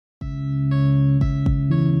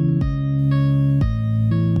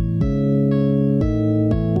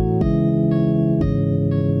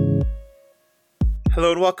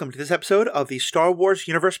Hello and welcome to this episode of the Star Wars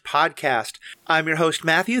Universe Podcast. I'm your host,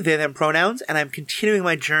 Matthew, they, them pronouns, and I'm continuing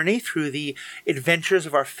my journey through the adventures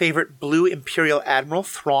of our favorite Blue Imperial Admiral,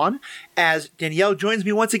 Thrawn, as Danielle joins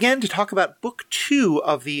me once again to talk about Book 2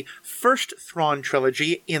 of the first Thrawn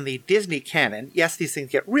trilogy in the Disney canon. Yes, these things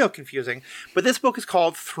get real confusing, but this book is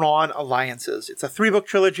called Thrawn Alliances. It's a 3-book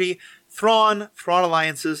trilogy: Thrawn, Thrawn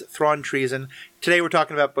Alliances, Thrawn Treason. Today we're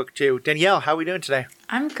talking about Book 2. Danielle, how are we doing today?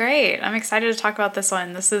 I'm great. I'm excited to talk about this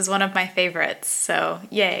one. This is one of my favorites, so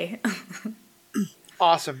yay.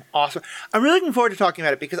 Awesome. I'm really looking forward to talking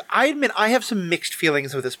about it because I admit I have some mixed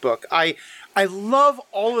feelings with this book. I love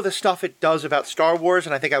all of the stuff it does about Star Wars,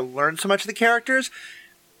 and I think I learned so much of the characters.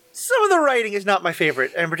 Some of the writing is not my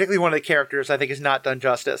favorite, and particularly one of the characters I think is not done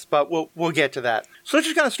justice, but we'll get to that. So let's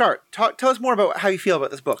just kind of start. Tell us more about how you feel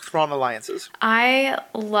about this book, Thrawn Alliances. I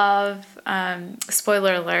love,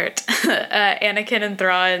 spoiler alert, Anakin and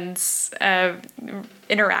Thrawn's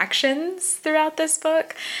interactions throughout this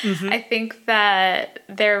book. Mm-hmm. I think that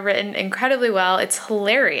they're written incredibly well. It's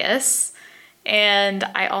hilarious. And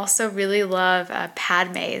I also really love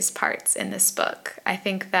Padme's parts in this book. I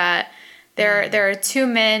think that there are 2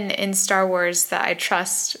 men in Star Wars that I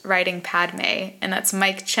trust writing Padme, and that's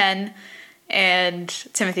Mike Chen and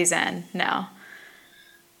Timothy Zahn now.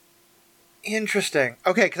 Interesting.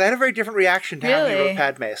 Okay, because I had a very different reaction to how you wrote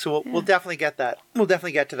Padme, so we'll definitely get that. We'll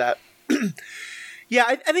definitely get to that. Yeah,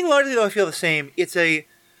 I think largely, though, I feel the same. It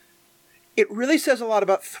really says a lot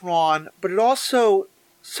about Thrawn, but it also,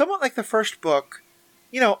 somewhat like the first book,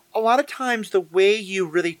 a lot of times the way you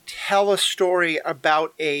really tell a story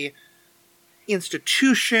about a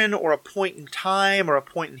institution or a point in time or a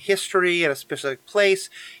point in history at a specific place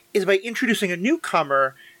is by introducing a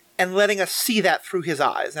newcomer and letting us see that through his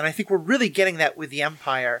eyes. And I think we're really getting that with the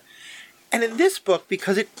Empire. And in this book,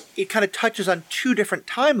 because it kind of touches on 2 different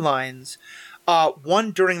timelines,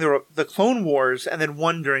 one during the Clone Wars and then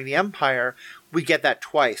one during the Empire, we get that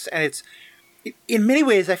twice. And in many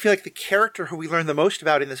ways, I feel like the character who we learn the most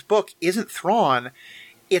about in this book isn't Thrawn,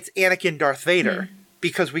 it's Anakin Darth Vader.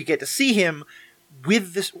 Because we get to see him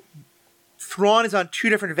with this. Thrawn is on 2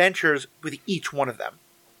 different adventures with each one of them.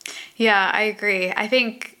 Yeah, I agree. I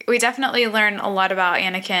think we definitely learn a lot about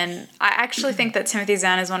Anakin. I actually think that Timothy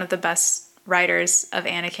Zahn is one of the best writers of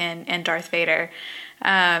Anakin and Darth Vader.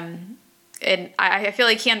 And I feel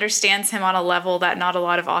like he understands him on a level that not a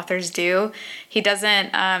lot of authors do. He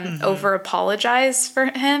doesn't over-apologize for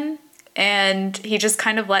him, and he just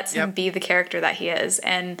kind of lets him be the character that he is.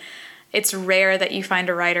 And it's rare that you find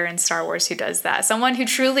a writer in Star Wars who does that. Someone who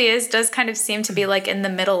truly does kind of seem to be like in the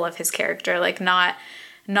middle of his character, like not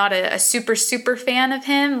a super fan of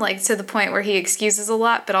him, like to the point where he excuses a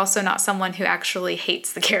lot, but also not someone who actually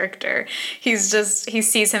hates the character. He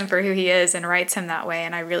sees him for who he is and writes him that way,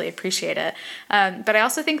 and I really appreciate it. But I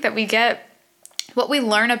also think that we get what we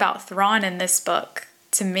learn about Thrawn in this book,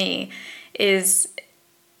 to me, is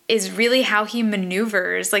really how he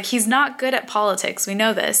maneuvers. Like, he's not good at politics, we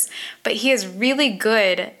know this, but he is really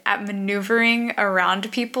good at maneuvering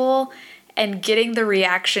around people and getting the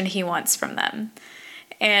reaction he wants from them.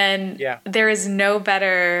 And there is no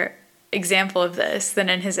better example of this than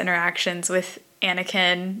in his interactions with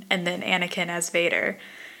Anakin and then Anakin as Vader.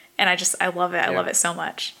 And I love it. I love it so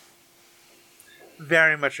much.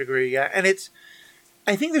 Very much agree, yeah. And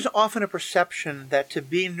I think there's often a perception that to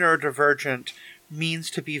be neurodivergent means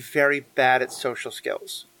to be very bad at social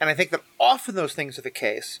skills. And I think that often those things are the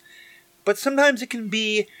case. But sometimes it can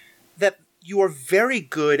be that you are very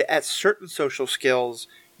good at certain social skills,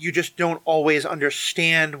 you just don't always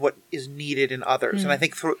understand what is needed in others. And I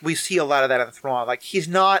think we see a lot of that in Thrawn. Like, he's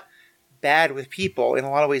not bad with people. In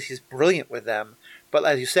a lot of ways, he's brilliant with them. But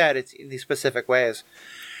as you said, it's in these specific ways.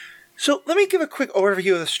 So let me give a quick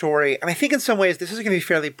overview of the story. And I think in some ways this is going to be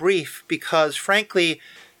fairly brief because, frankly,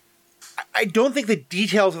 I don't think the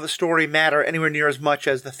details of the story matter anywhere near as much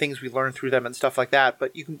as the things we learn through them and stuff like that,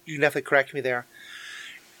 but you can definitely correct me there.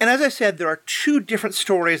 And as I said, there are 2 different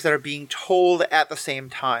stories that are being told at the same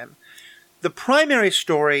time. The primary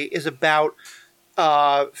story is about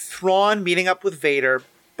Thrawn meeting up with Vader,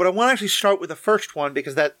 but I want to actually start with the first one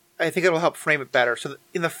because I think it will help frame it better. So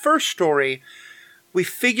in the first story, we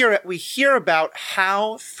hear about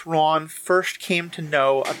how Thrawn first came to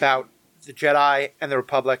know about the Jedi and the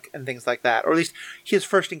Republic and things like that, or at least his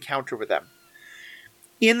first encounter with them.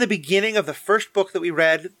 In the beginning of the first book that we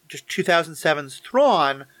read, just 2007's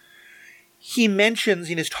Thrawn, he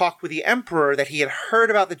mentions in his talk with the Emperor that he had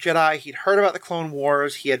heard about the Jedi, he'd heard about the Clone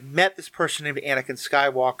Wars, he had met this person named Anakin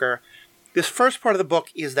Skywalker. This first part of the book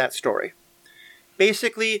is that story.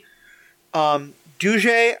 Basically,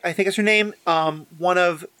 Duje, I think is her name, one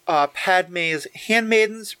of Padme's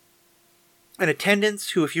handmaidens and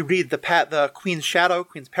attendants, who, if you read the Queen's Shadow,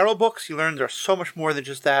 Queen's Peril books, you learn there's so much more than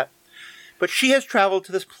just that. But she has traveled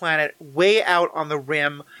to this planet way out on the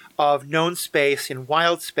rim of known space, in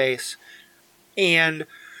wild space, and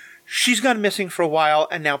she's gone missing for a while,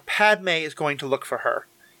 and now Padme is going to look for her.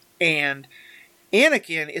 And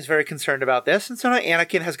Anakin is very concerned about this, and so now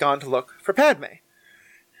Anakin has gone to look for Padme.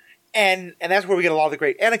 And that's where we get a lot of the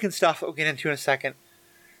great Anakin stuff that we'll get into in a second.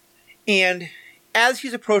 And as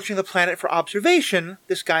he's approaching the planet for observation,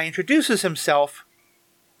 this guy introduces himself,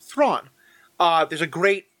 Thrawn. There's a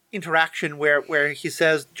great interaction where he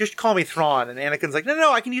says, "Just call me Thrawn," and Anakin's like,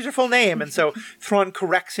 no, I can use your full name. And so Thrawn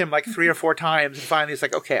corrects him like 3 or 4 times, and finally he's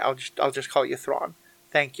like, okay, I'll just call you Thrawn.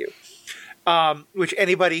 Thank you. Which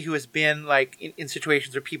anybody who has been like in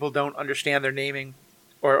situations where people don't understand their naming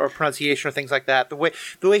or pronunciation or things like that, the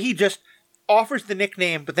way he just offers the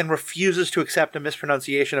nickname but then refuses to accept a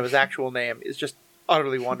mispronunciation of his actual name is just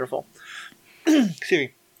utterly wonderful. Excuse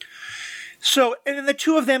me. So, and then the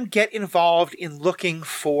two of them get involved in looking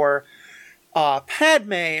for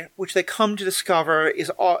Padme, which they come to discover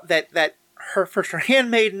is that her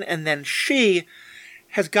handmaiden, and then she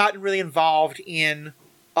has gotten really involved in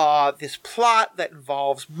this plot that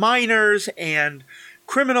involves minors and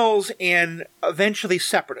criminals and eventually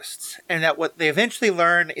separatists. And that what they eventually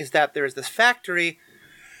learn is that there is this factory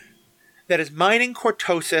that is mining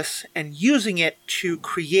cortosis and using it to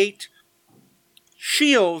create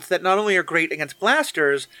shields that not only are great against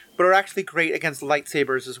blasters, but are actually great against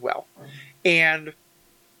lightsabers as well. And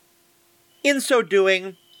in so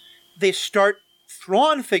doing,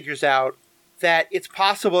 Thrawn figures out that it's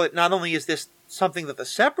possible that not only is this something that the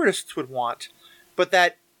separatists would want, but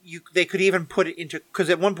that they could even put it into, because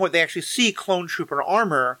at one point they actually see clone trooper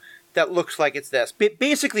armor that looks like it's this.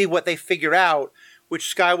 Basically what they figure out,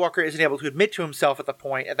 which Skywalker isn't able to admit to himself at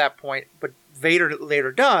that point, but Vader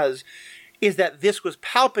later does, is that this was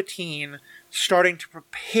Palpatine starting to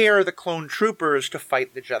prepare the clone troopers to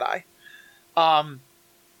fight the Jedi. And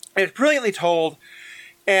it's brilliantly told,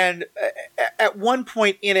 and at one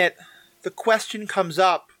point in it, the question comes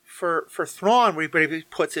up for Thrawn, where he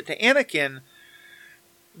puts it to Anakin,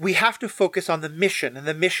 we have to focus on the mission, and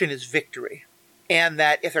the mission is victory. And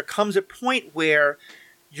that if there comes a point where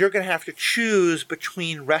you're going to have to choose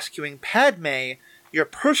between rescuing Padme, your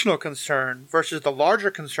personal concern, versus the larger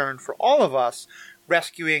concern for all of us,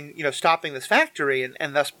 rescuing, stopping this factory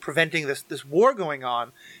and thus preventing this war going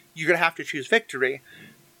on, you're going to have to choose victory.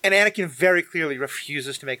 And Anakin very clearly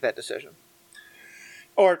refuses to make that decision.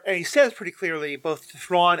 And he says pretty clearly, both to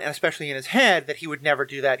Thrawn and especially in his head, that he would never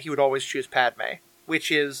do that. He would always choose Padme,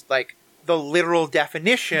 which is like the literal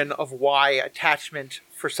definition of why attachment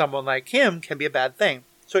for someone like him can be a bad thing.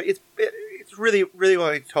 So it's really, really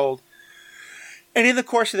well told. And in the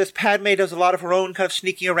course of this, Padme does a lot of her own kind of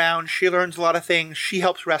sneaking around. She learns a lot of things. She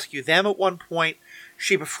helps rescue them at one point.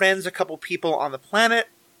 She befriends a couple people on the planet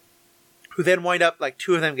who then wind up, like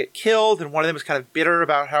 2 of them get killed, and one of them is kind of bitter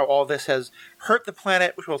about how all this has hurt the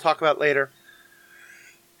planet, which we'll talk about later.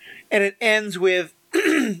 And it ends with,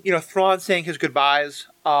 Thrawn saying his goodbyes,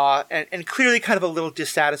 and clearly kind of a little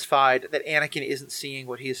dissatisfied that Anakin isn't seeing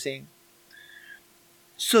what he is seeing.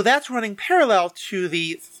 So that's running parallel to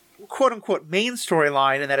the quote-unquote main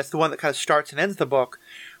storyline, and that it's the one that kind of starts and ends the book,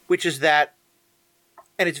 which is that,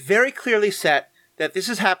 and it's very clearly set, that this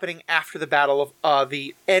is happening after the battle of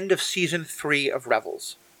the end of Season 3 of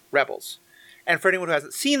Rebels. And for anyone who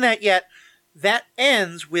hasn't seen that yet, that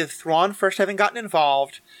ends with Thrawn first having gotten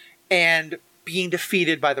involved and being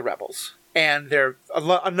defeated by the Rebels. And there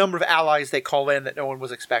are a number of allies they call in that no one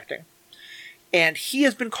was expecting. And he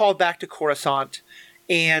has been called back to Coruscant,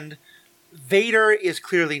 and Vader is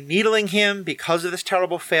clearly needling him because of this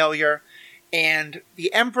terrible failure, and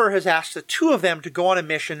the Emperor has asked the 2 of them to go on a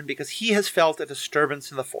mission because he has felt a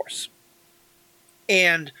disturbance in the Force.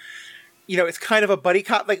 And, it's kind of a buddy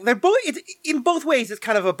cop, like, in both ways, it's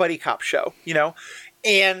kind of a buddy cop show,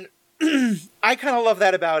 and I kind of love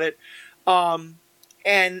that about it. And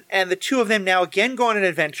the 2 of them now again go on an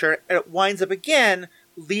adventure, and it winds up again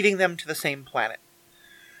leading them to the same planet.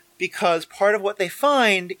 Because part of what they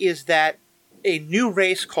find is that a new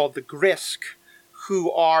race called the Grisk,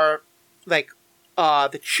 who are, like,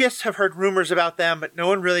 the Chiss have heard rumors about them, but no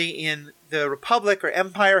one really in the Republic or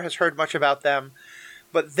Empire has heard much about them.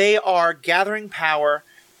 But they are gathering power,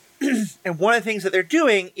 and one of the things that they're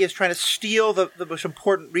doing is trying to steal the most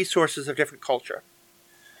important resources of different culture.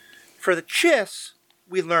 For the Chiss,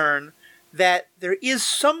 we learn that there is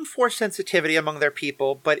some Force sensitivity among their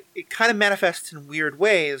people, but it kind of manifests in weird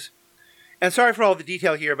ways. and sorry for all the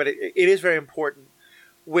detail here, but it is very important,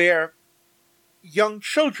 where young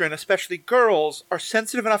children, especially girls, are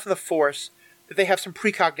sensitive enough to the Force that they have some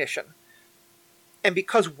precognition. And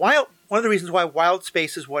because one of the reasons why wild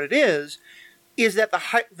space is what it is that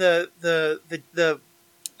the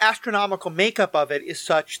astronomical makeup of it is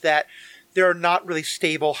such that there are not really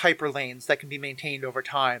stable hyperlanes that can be maintained over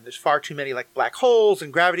time. There's far too many like black holes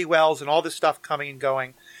and gravity wells and all this stuff coming and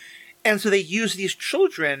going. And so they use these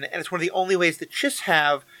children, and it's one of the only ways the Chiss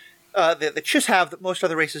have, the Chiss have that most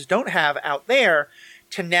other races don't have out there,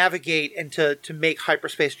 to navigate and to make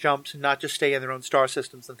hyperspace jumps and not just stay in their own star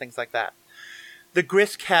systems and things like that. The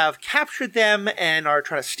Grisk have captured them and are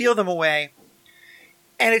trying to steal them away.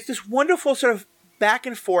 And it's this wonderful sort of back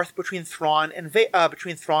and forth between Thrawn and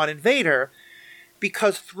Vader,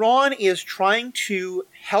 because Thrawn is trying to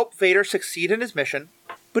help Vader succeed in his mission,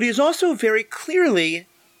 but he is also very clearly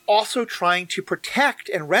also trying to protect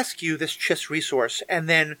and rescue this Chiss resource, and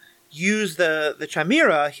then use the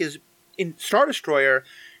Chimera, his Star Destroyer,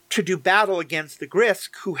 to do battle against the Grisk,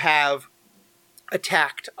 who have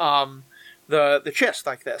attacked the Chiss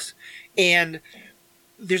like this. And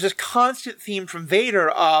there's this constant theme from Vader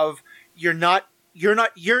of you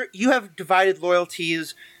have divided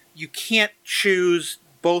loyalties. You can't choose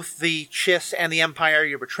both the Chiss and the Empire.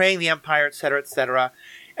 You're betraying the Empire, etc., etc.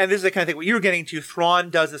 And this is the kind of thing what you were getting to. Thrawn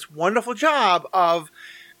does this wonderful job of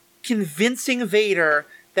convincing Vader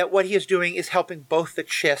that what he is doing is helping both the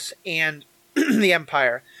Chiss and the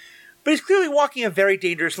Empire. But he's clearly walking a very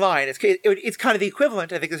dangerous line. It's kind of the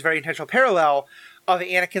equivalent, I think, this very intentional parallel of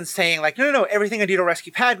Anakin saying, like, no, everything I do to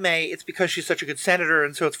rescue Padme, it's because she's such a good senator,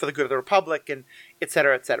 and so it's for the good of the Republic, and et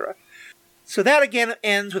cetera, et cetera. So that, again,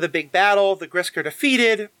 ends with a big battle. The Grisk are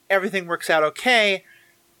defeated. Everything works out okay.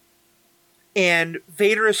 And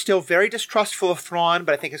Vader is still very distrustful of Thrawn,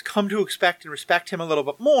 but I think has come to expect and respect him a little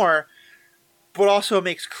bit more, but also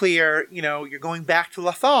makes clear, you're going back to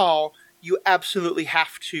Lothal. You absolutely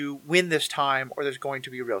have to win this time, or there's going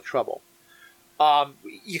to be real trouble.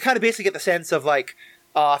 You kind of basically get the sense of, like,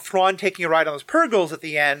 Thrawn taking a ride on those Purgles at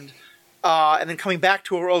the end, and then coming back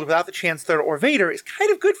to a world without the Chancellor or Vader is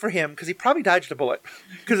kind of good for him, because he probably dodged a bullet.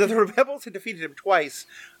 Because if the Rebels had defeated him twice,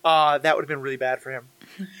 that would have been really bad for him.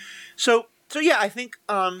 So yeah, I think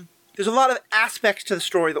there's a lot of aspects to the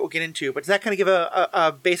story that we'll get into, but does that kind of give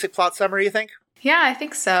a basic plot summary, you think? Yeah, I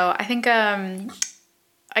think so. I think,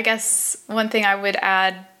 I guess one thing I would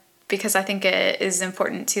add, because I think it is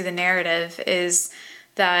important to the narrative, is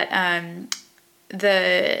that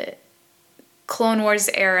the Clone Wars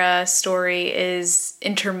era story is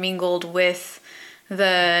intermingled with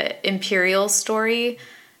the Imperial story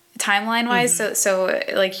timeline-wise. Mm-hmm. So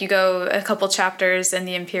like you go a couple chapters in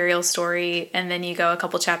the Imperial story, and then you go a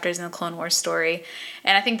couple chapters in the Clone Wars story.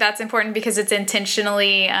 And I think that's important because it's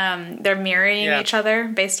intentionally, they're mirroring each other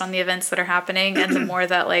based on the events that are happening. And the more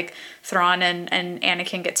that like Thrawn and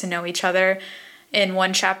Anakin get to know each other in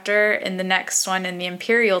one chapter, in the next one, in the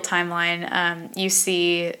Imperial timeline, you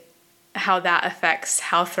see how that affects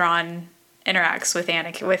how Thrawn interacts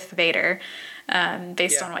with Vader.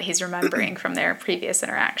 Based on what he's remembering from their previous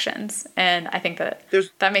interactions. And I think that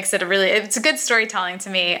makes it it's a good storytelling to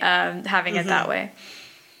me, having it that way.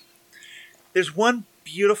 There's one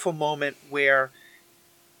beautiful moment where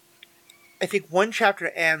I think one chapter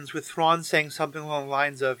ends with Thrawn saying something along the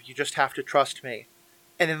lines of, "You just have to trust me."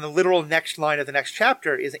 And then the literal next line of the next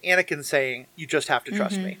chapter is Anakin saying, "You just have to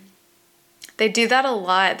trust me." They do that a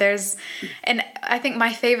lot. And I think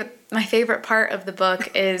my favorite part of the book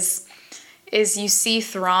is you see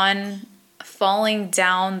Thrawn falling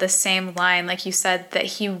down the same line, like you said, that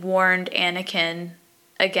he warned Anakin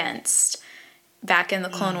against back in the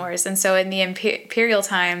Clone Wars. And so in the Imperial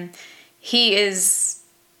time, it's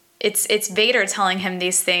Vader telling him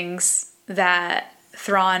these things that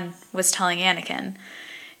Thrawn was telling Anakin.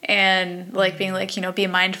 And like being like, be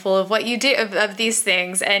mindful of what you do, of these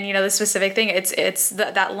things. And, the specific thing, it's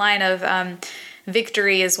that line of,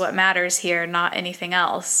 victory is what matters here, not anything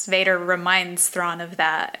else. Vader reminds Thrawn of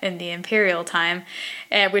that in the Imperial time,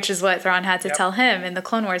 which is what Thrawn had to tell him in the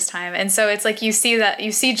Clone Wars time. And so it's like you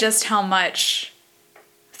see just how much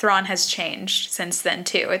Thrawn has changed since then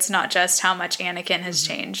too. It's not just how much Anakin has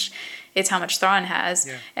changed; it's how much Thrawn has,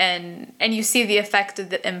 and you see the effect of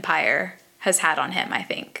the Empire has had on him. I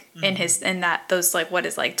think in those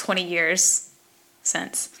 20 years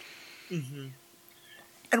since. Mm-hmm.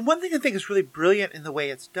 And one thing I think is really brilliant in the way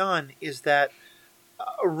it's done is that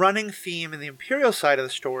a running theme in the Imperial side of the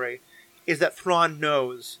story is that Thrawn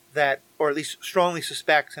knows that, or at least strongly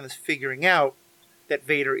suspects and is figuring out, that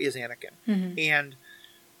Vader is Anakin. Mm-hmm. And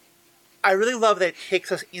I really love that it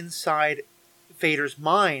takes us inside Vader's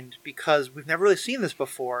mind, because we've never really seen this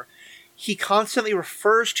before. He constantly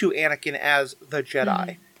refers to Anakin as the Jedi.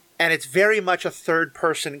 Mm-hmm. And it's very much a third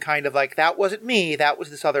person kind of like, that wasn't me, that was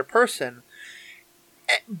this other person.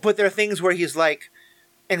 But there are things where he's like,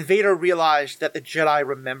 and Vader realized that the Jedi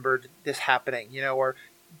remembered this happening, or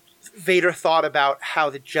Vader thought about how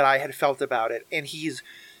the Jedi had felt about it. And he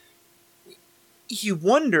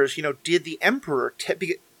wonders, did the Emperor...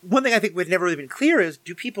 one thing I think we've never really been clear is,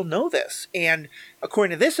 do people know this? And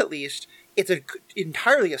according to this, at least, it's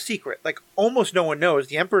entirely a secret. Like, almost no one knows.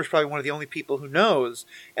 The Emperor is probably one of the only people who knows.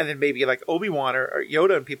 And then maybe like Obi-Wan or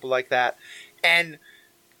Yoda and people like that. And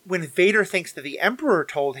when Vader thinks that the Emperor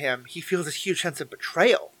told him, he feels this huge sense of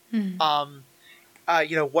betrayal. Mm-hmm.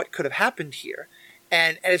 What could have happened here?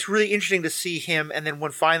 And it's really interesting to see him. And then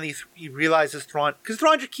when finally he realizes Thrawn, because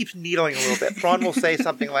Thrawn just keeps needling a little bit. Thrawn will say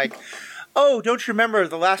something like, "Oh, don't you remember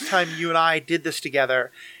the last time you and I did this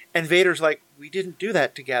together?" And Vader's like, "We didn't do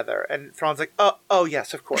that together." And Thrawn's like, oh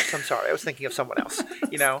yes, of course. I'm sorry. I was thinking of someone else,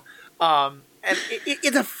 And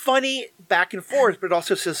it's a funny back and forth, but it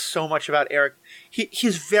also says so much about Eric.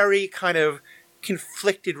 His very kind of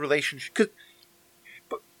conflicted relationship.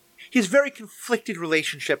 His very conflicted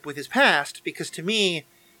relationship with his past, because to me,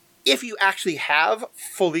 if you actually have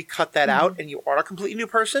fully cut that out and you are a completely new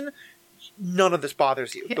person, none of this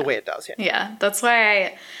bothers you the way it does him. Yeah, that's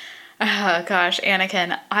why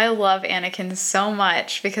Anakin. I love Anakin so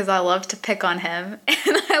much because I love to pick on him,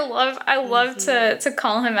 and I love to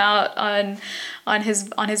call him out on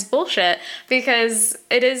his bullshit, because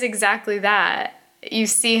it is exactly that. You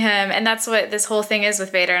see him, and that's what this whole thing is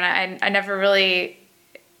with Vader. And I never really.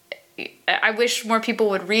 I wish more people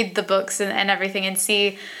would read the books and everything and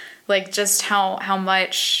see like just how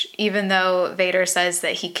much, even though Vader says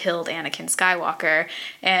that he killed Anakin Skywalker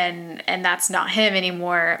and that's not him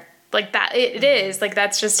anymore, like that it is like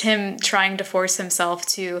that's just him trying to force himself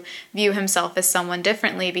to view himself as someone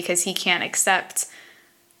differently, because he can't accept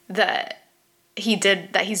that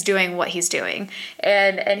he's doing what he's doing,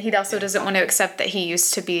 and he also doesn't want to accept that he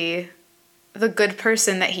used to be the good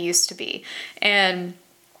person that he used to be, and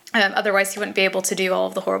otherwise he wouldn't be able to do all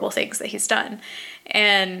of the horrible things that he's done.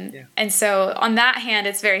 And so on that hand,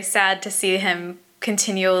 it's very sad to see him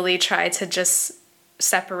continually try to just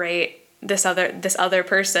separate this other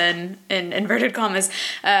person, in inverted commas,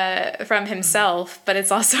 from himself. But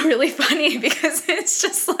it's also really funny because it's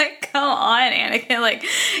just like, come on, Anakin, like,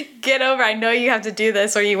 get over. I know you have to do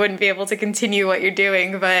this or you wouldn't be able to continue what you're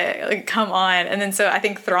doing, but like, come on. And then so I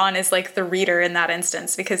think Thrawn is like the reader in that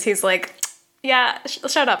instance, because he's like, yeah,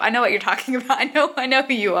 shut up. I know what you're talking about. I know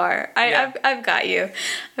who you are. I've got you.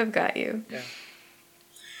 I've got you.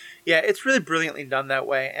 Yeah, it's really brilliantly done that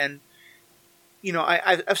way. And,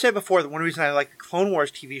 I've said before that one reason I like the Clone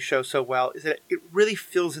Wars TV show so well is that it really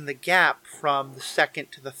fills in the gap from the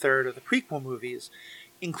second to the third of the prequel movies,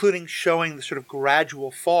 including showing the sort of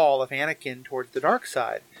gradual fall of Anakin towards the dark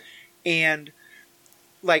side. And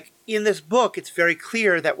like in this book, it's very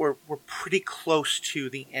clear that we're pretty close to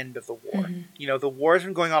the end of the war. Mm-hmm. The war has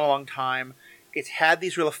been going on a long time. It's had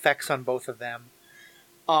these real effects on both of them.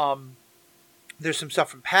 There's some stuff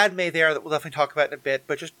from Padme there that we'll definitely talk about in a bit,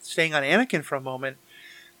 but just staying on Anakin for a moment,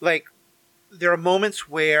 like there are moments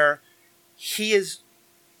where he is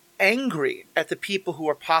angry at the people who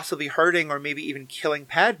are possibly hurting or maybe even killing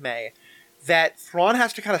Padme, that Thrawn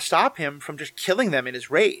has to kind of stop him from just killing them in his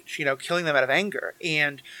rage, killing them out of anger.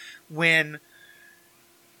 And when,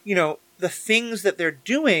 the things that they're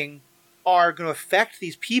doing are going to affect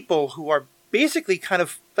these people who are basically kind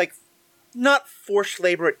of like not forced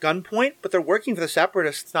labor at gunpoint, but they're working for the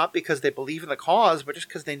Separatists not because they believe in the cause, but just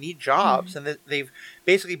because they need jobs. Mm-hmm. And they've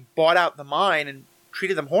basically bought out the mine and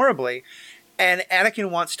treated them horribly. And Anakin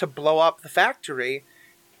wants to blow up the factory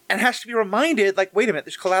and has to be reminded, like, wait a minute,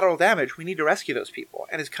 there's collateral damage. We need to rescue those people.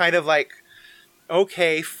 And it's kind of like,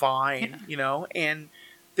 okay, fine, and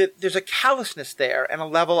there's a callousness there and a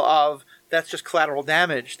level of that's just collateral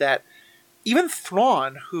damage that even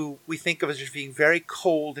Thrawn, who we think of as just being very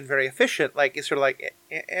cold and very efficient, like, is sort of like,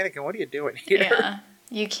 Anakin, what are you doing here? Yeah,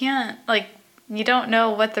 you can't, like, you don't know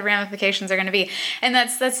what the ramifications are going to be. And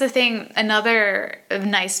that's the thing, another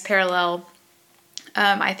nice parallel,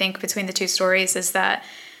 I think, between the two stories is that,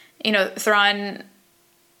 Thrawn,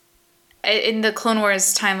 in the Clone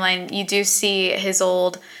Wars timeline, you do see his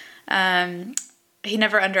old, he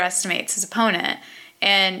never underestimates his opponent.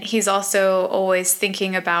 And he's also always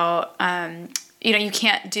thinking about, you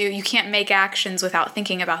can't make actions without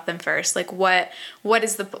thinking about them first. Like what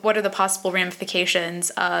are the possible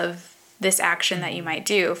ramifications of this action that you might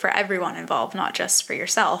do for everyone involved, not just for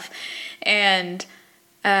yourself. And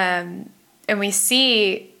we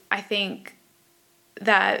see, I think,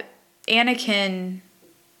 that Anakin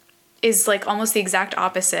is like almost the exact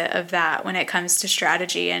opposite of that when it comes to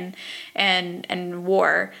strategy and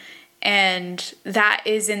war. And that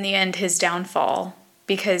is in the end his downfall,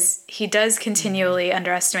 because he does continually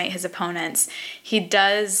underestimate his opponents. He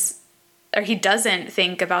doesn't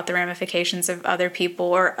think about the ramifications of other people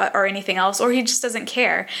or anything else, or he just doesn't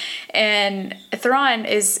care. And Thrawn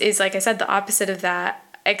is like I said, the opposite of that,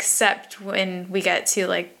 except when we get to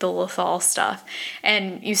like the Lothal stuff.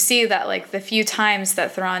 And you see that like the few times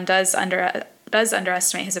that Thrawn does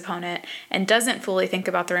underestimate his opponent and doesn't fully think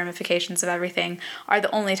about the ramifications of everything are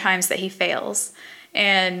the only times that he fails.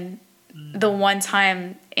 And the one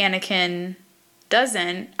time Anakin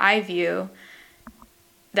doesn't, I view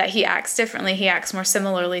that he acts differently, he acts more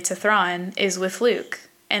similarly to Thrawn, is with Luke.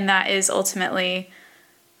 And that is ultimately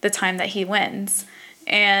the time that he wins.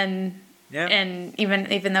 And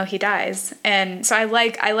even though he dies. And so I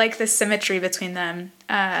like the symmetry between them.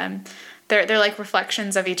 They're like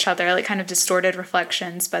reflections of each other, like kind of distorted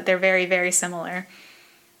reflections, but they're very, very similar.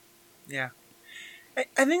 Yeah.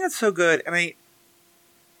 I think that's so good. And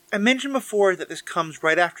I mentioned before that this comes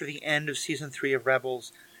right after the end of Season 3 of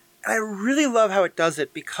Rebels. And I really love how it does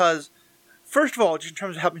it because, first of all, just in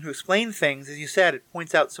terms of helping to explain things, as you said, it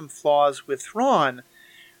points out some flaws with Thrawn,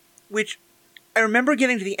 which I remember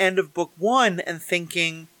getting to the end of Book 1 and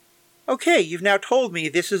thinking, okay, you've now told me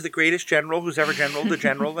this is the greatest general who's ever generaled a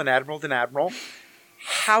general, an admiral.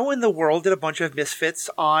 How in the world did a bunch of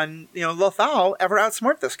misfits on, Lothal ever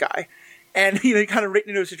outsmart this guy? And, kind of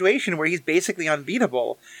written into a situation where he's basically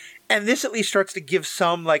unbeatable. And this at least starts to give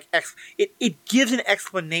some, it gives an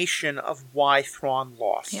explanation of why Thrawn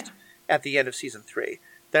lost at the end of Season 3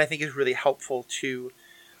 that I think is really helpful to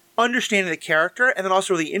understanding the character, and then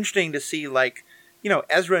also really interesting to see,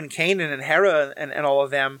 Ezra and Kanan and Hera and all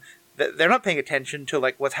of them, they're not paying attention to,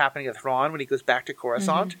 what's happening to Thrawn when he goes back to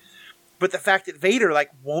Coruscant. Mm-hmm. But the fact that Vader,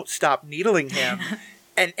 won't stop needling him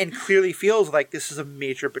and clearly feels like this is a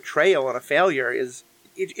major betrayal and a failure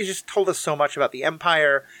it just told us so much about the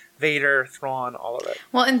Empire, Vader, Thrawn, all of it.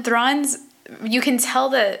 Well, in Thrawn's, you can tell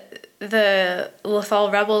that the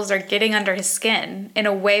Lothal rebels are getting under his skin in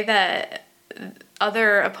a way that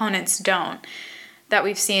other opponents don't, that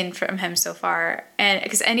we've seen from him so far. And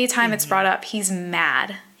because anytime it's brought up, he's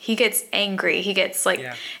mad. He gets angry. He gets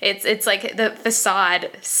it's like the facade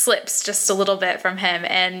slips just a little bit from him,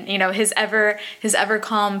 and his ever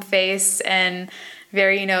calm face and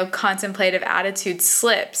very contemplative attitude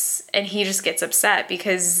slips, and he just gets upset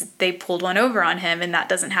because they pulled one over on him, and that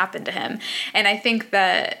doesn't happen to him. And I think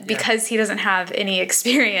that because he doesn't have any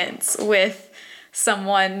experience with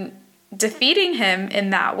someone defeating him in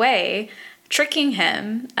that way, tricking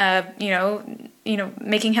him,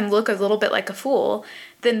 making him look a little bit like a fool,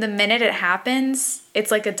 then the minute it happens,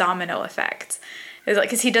 it's like a domino effect. It's like,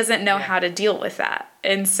 because he doesn't know how to deal with that.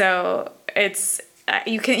 And so it's,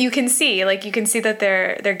 you can see that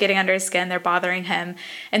they're getting under his skin, they're bothering him.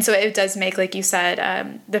 And so it does make, like you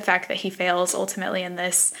said, the fact that he fails ultimately in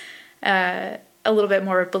this, a little bit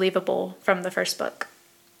more believable from the first book.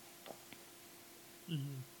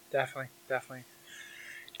 Mm-hmm. Definitely.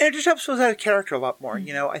 And it just helps us out of character a lot more.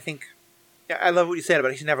 Mm-hmm. I think, I love what you said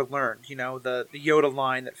about he's never learned. The Yoda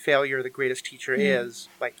line that failure the greatest teacher is,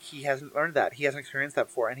 he hasn't learned that. He hasn't experienced that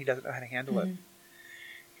before, and he doesn't know how to handle it.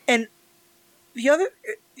 And the other,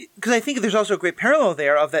 because I think there's also a great parallel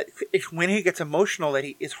there of that when he gets emotional, that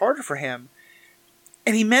it's harder for him.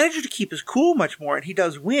 And he manages to keep his cool much more, and he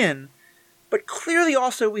does win. But clearly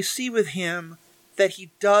also we see with him that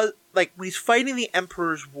he does, when he's fighting the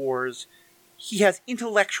Emperor's wars, he has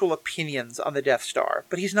intellectual opinions on the Death Star,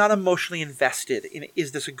 but he's not emotionally invested in,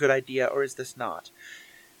 is this a good idea or is this not?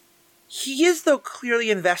 He is, though,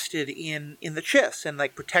 clearly invested in the Chiss and,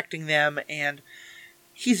 protecting them, and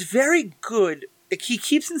he's very good. He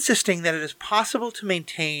keeps insisting that it is possible to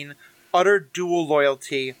maintain utter dual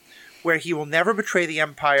loyalty where he will never betray the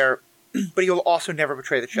Empire, but he will also never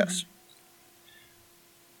betray the Chiss. Mm-hmm.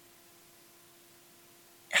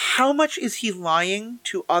 How much is he lying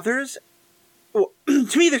to others? Well,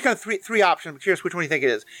 to me, there's kind of three options. I'm curious which one you think it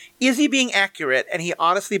is. Is he being accurate, and he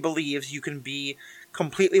honestly believes you can be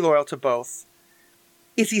completely loyal to both?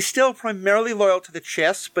 Is he still primarily loyal to the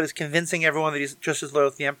Chiss, but is convincing everyone that he's just as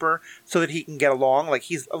loyal to the Emperor so that he can get along?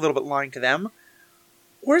 He's a little bit lying to them?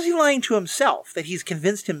 Or is he lying to himself, that he's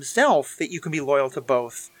convinced himself that you can be loyal to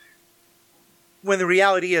both? When the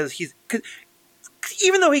reality is,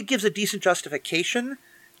 even though he gives a decent justification,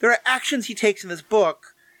 there are actions he takes in this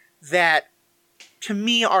book that, to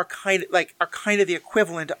me, are kind of the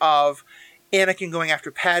equivalent of Anakin going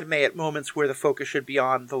after Padme at moments where the focus should be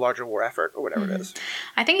on the larger war effort or whatever it is.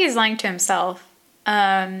 I think he's lying to himself.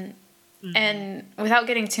 And without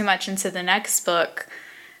getting too much into the next book,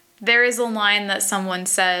 there is a line that someone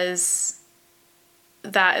says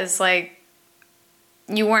that is like,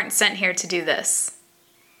 you weren't sent here to do this.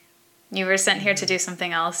 You were sent here to do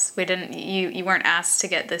something else. You weren't asked to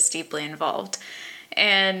get this deeply involved.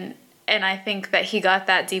 And I think that he got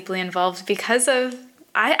that deeply involved because of,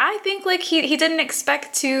 I think like he didn't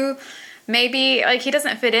expect to, maybe like he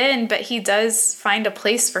doesn't fit in, but he does find a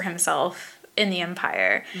place for himself in the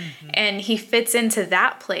Empire. And he fits into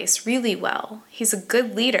that place really well. He's a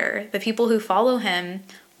good leader. The people who follow him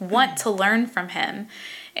want to learn from him,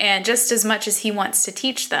 and just as much as he wants to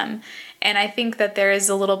teach them. And I think that there is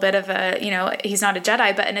a little bit of a, he's not a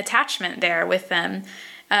Jedi, but an attachment there with them,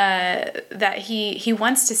 that he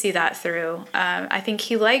wants to see that through. I think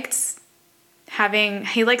he likes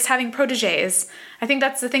having proteges. I think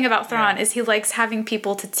that's the thing about Thrawn, is he likes having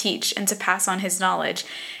people to teach and to pass on his knowledge.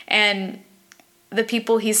 And the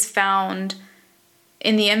people he's found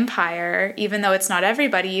in the Empire, even though it's not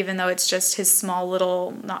everybody, even though it's just his small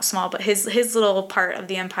little, not small, but his little part of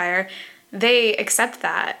the Empire, they accept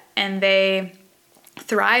that and they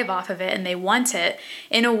thrive off of it and they want it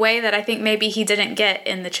in a way that I think maybe he didn't get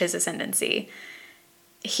in the Chiss Ascendancy.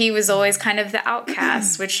 He was always kind of the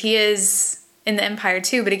outcast, which he is in the Empire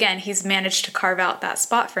too, but again, he's managed to carve out that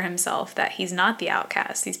spot for himself, that he's not the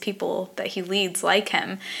outcast. These people that he leads like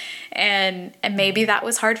him. And maybe that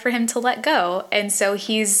was hard for him to let go. And so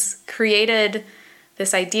he's created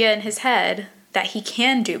this idea in his head that he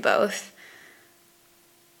can do both.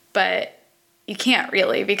 But you can't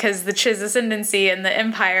really, because the Chiss Ascendancy and the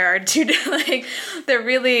Empire are two, like,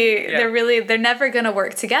 they're never going to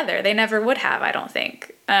work together. They never would have, I don't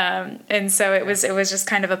think. And so it was just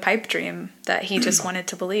kind of a pipe dream that he just wanted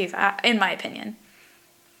to believe, in my opinion.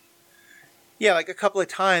 Yeah, like a couple of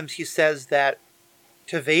times he says that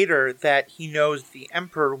to Vader that he knows the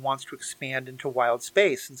Emperor wants to expand into wild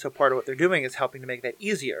space, and so part of what they're doing is helping to make that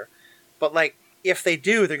easier. But like, if they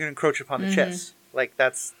do, they're going to encroach upon the Chiss. Like,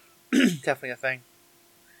 that's definitely a thing.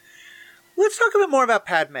 Let's talk a bit more about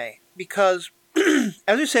Padme, because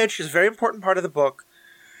as you said, she's a very important part of the book.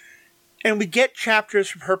 And we get chapters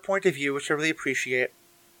from her point of view, which I really appreciate.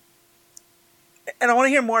 And I want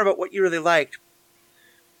to hear more about what you really liked.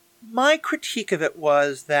 My critique of it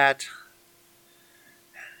was that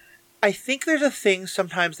I think there's a thing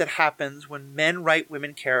sometimes that happens when men write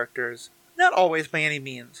women characters, not always by any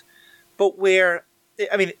means, but where,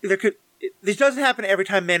 I mean, this doesn't happen every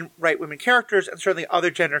time men write women characters, and certainly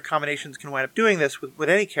other gender combinations can wind up doing this with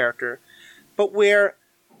any character, but where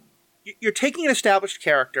you're taking an established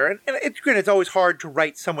character, and it's always hard to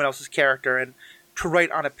write someone else's character and to write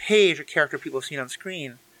on a page a character people have seen on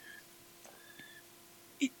screen.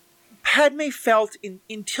 Padme felt,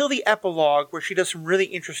 until the epilogue, where she does some really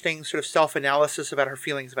interesting sort of self-analysis about her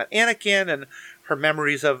feelings about Anakin and her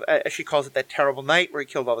memories of, as she calls it, that terrible night where he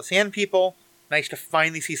killed all the sand people. Nice to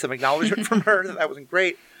finally see some acknowledgement from her that wasn't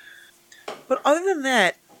great. But other than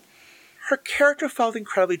that, her character felt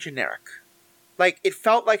incredibly generic. Like, it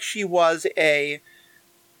felt like she was a,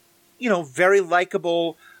 very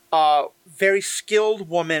likable, very skilled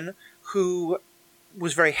woman who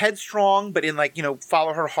was very headstrong, but in,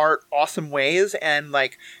 follow her heart awesome ways, and,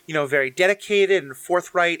 very dedicated and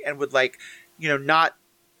forthright, and would,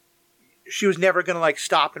 she was never going to,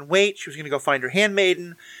 stop and wait. She was going to go find her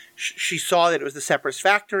handmaiden. She saw that it was the Separatist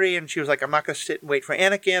factory, and she was like, I'm not going to sit and wait for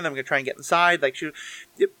Anakin. I'm going to try and get inside. Like, she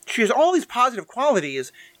has all these positive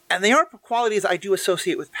qualities, and they aren't qualities I do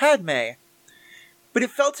associate with Padme. But it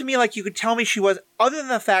felt to me like you could tell me she was, other than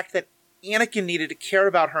the fact that Anakin needed to care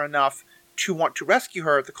about her enough to want to rescue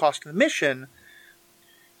her at the cost of the mission,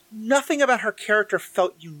 nothing about her character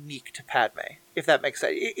felt unique to Padme, if that makes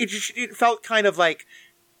sense. It felt kind of like,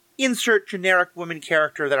 insert generic woman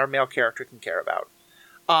character that our male character can care about.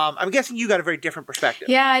 I'm guessing you got a very different perspective.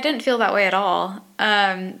 Yeah, I didn't feel that way at all.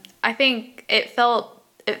 I think it felt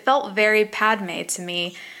very Padme to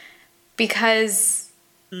me, because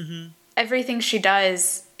everything she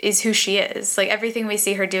does is who she is. Like, everything we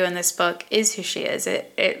see her do in this book is who she is.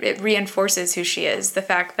 It reinforces who she is. The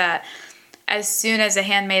fact that as soon as a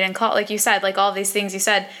handmaiden call, like you said, like all these things you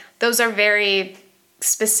said, those are very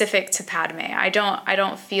specific to Padme. I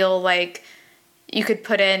don't feel like you could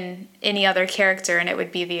put in any other character and it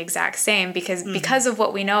would be the exact same, because of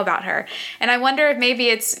what we know about her. And I wonder if maybe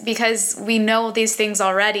it's because we know these things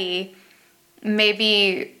already,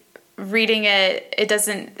 maybe reading it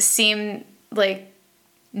doesn't seem like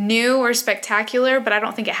new or spectacular, but I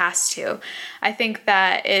don't think it has to. I think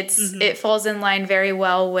that it falls in line very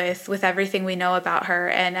well with everything we know about her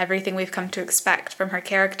and everything we've come to expect from her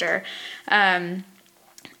character.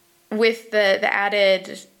 with the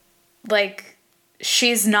added, like,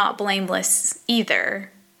 she's not blameless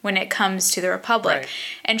either when it comes to the Republic. Right.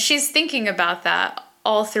 And she's thinking about that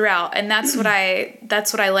all throughout. And that's what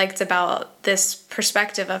I liked about this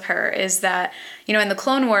perspective of her, is that, you know, in the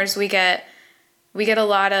Clone Wars, we get a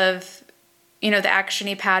lot of, you know, the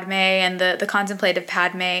actiony Padme and the contemplative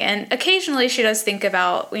Padme. And occasionally she does think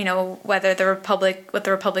about, you know, whether what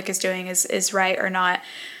the Republic is doing is right or not.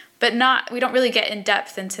 But we don't really get in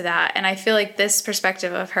depth into that. And I feel like this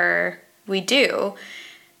perspective of her, we do,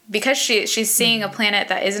 because she's seeing a planet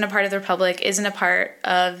that isn't a part of the Republic, isn't a part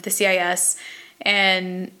of the CIS,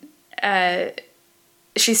 and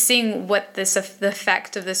she's seeing what the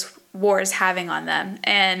effect of this war is having on them.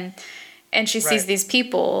 And she sees these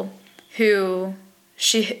people who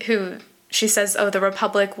she says, oh, the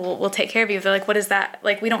Republic will take care of you. They're like, what is that?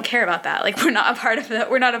 Like, we don't care about that. Like, we're not a part of that.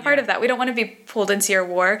 We're not a part of that. We don't want to be pulled into your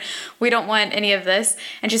war. We don't want any of this.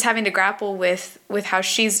 And she's having to grapple with how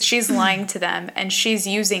she's lying to them, and she's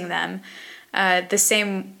using them the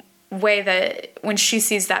same way that when she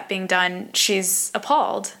sees that being done, she's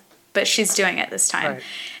appalled, but she's doing it this time. Right.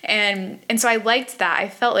 And so I liked that. I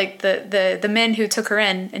felt like the men who took her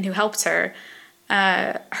in and who helped her,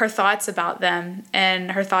 her thoughts about them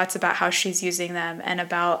and her thoughts about how she's using them, and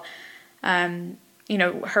about, you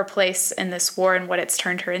know, her place in this war and what it's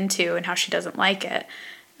turned her into and how she doesn't like it,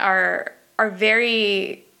 are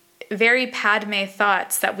very, very Padme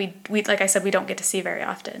thoughts that we like I said, we don't get to see very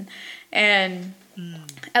often, and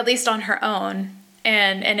at least on her own,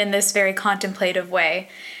 and in this very contemplative way.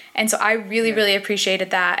 And so I really, really appreciated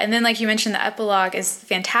that. And then, like you mentioned, the epilogue is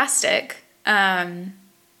fantastic.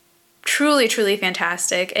 Truly, truly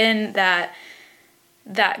fantastic, in that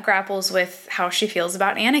grapples with how she feels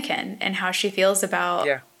about Anakin and how she feels about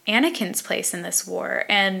Anakin's place in this war.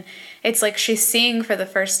 And it's like she's seeing for the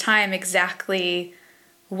first time exactly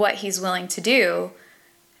what he's willing to do.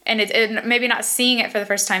 And it maybe not seeing it for the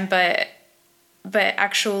first time, but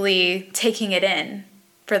actually taking it in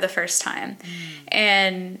for the first time.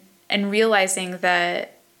 And realizing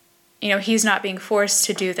that, you know, he's not being forced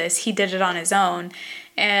to do this. He did it on his own.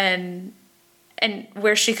 And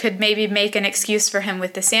where she could maybe make an excuse for him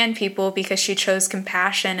with the Sand People because she chose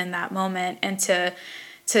compassion in that moment, and to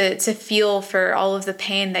feel for all of the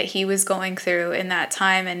pain that he was going through in that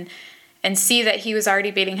time, and see that he was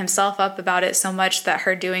already beating himself up about it so much that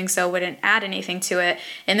her doing so wouldn't add anything to it.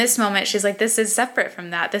 In this moment, she's like, this is separate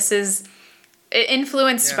from that. This is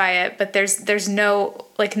influenced by it, but there's no,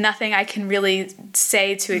 like, nothing I can really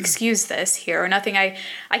say to excuse this here, or nothing I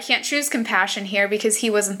can't choose compassion here because he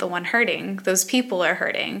wasn't the one hurting. Those people are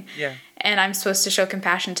hurting. Yeah. And I'm supposed to show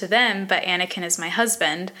compassion to them, but Anakin is my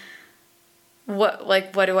husband.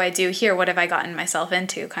 What do I do here? What have I gotten myself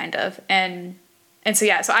into, kind of? And so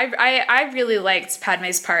I really liked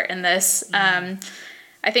Padme's part in this. I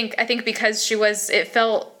think because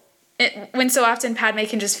when so often Padme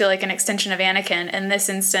can just feel like an extension of Anakin. In this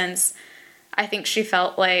instance, I think she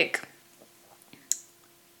felt like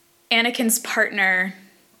Anakin's partner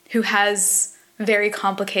who has very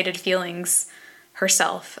complicated feelings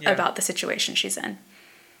herself about the situation she's in.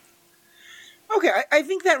 Okay, I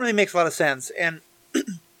think that really makes a lot of sense. And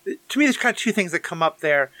to me, there's kind of two things that come up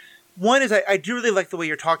there. One is I do really like the way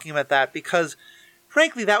you're talking about that, because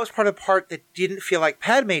frankly, that was part that didn't feel like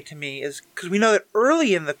Padme to me, is because we know that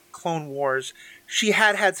early in the Clone Wars, she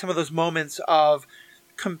had some of those moments of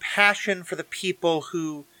compassion for the people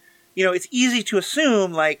who, you know, it's easy to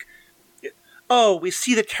assume, like, oh, we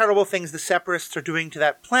see the terrible things the Separatists are doing to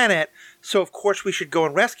that planet, so of course we should go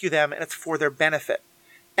and rescue them, and it's for their benefit.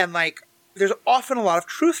 And, like, there's often a lot of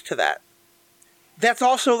truth to that. That's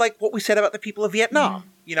also, like, what we said about the people of Vietnam. Mm-hmm.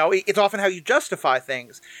 You know, it's often how you justify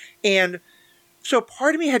things. And so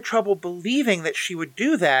part of me had trouble believing that she would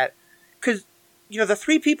do that, because, you know, the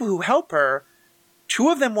three people who help her, two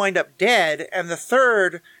of them wind up dead, and the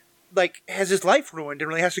third, like, has his life ruined and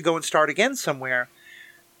really has to go and start again somewhere.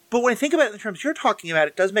 But when I think about it in terms you're talking about,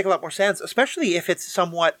 it does make a lot more sense, especially if it's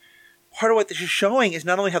somewhat, part of what this is showing is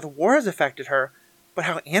not only how the war has affected her, but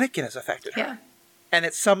how Anakin has affected her. Yeah. And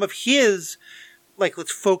it's some of his, like,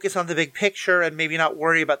 let's focus on the big picture and maybe not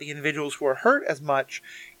worry about the individuals who are hurt as much,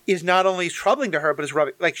 is not only troubling to her, but is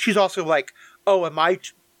rubbing, like, she's also like, oh, am I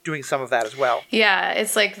doing some of that as well? Yeah,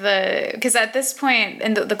 it's like because at this point,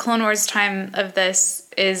 in the Clone Wars time of this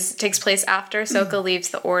takes place after Ahsoka leaves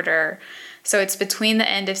the Order. So it's between the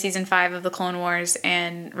end of Season 5 of the Clone Wars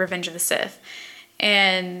and Revenge of the Sith.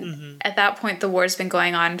 And at that point, the war's been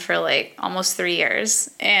going on for, like, almost 3 years.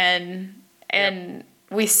 And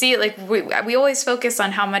we see, like, we always focus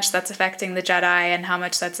on how much that's affecting the Jedi and how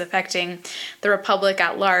much that's affecting the Republic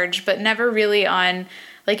at large, but never really on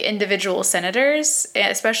like individual senators,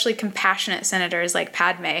 especially compassionate senators like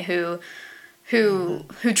Padme, who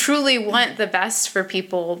truly want the best for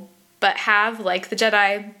people, but have, like the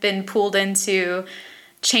Jedi, been pulled into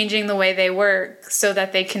changing the way they work so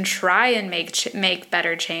that they can try and make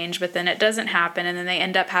better change, but then it doesn't happen, and then they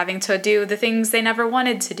end up having to do the things they never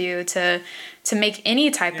wanted to do to make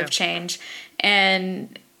any type of change.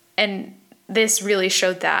 And this really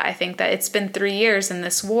showed that. I think that it's been 3 years in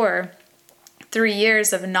this war, 3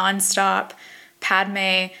 years of nonstop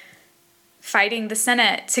Padme fighting the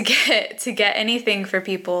Senate to get anything for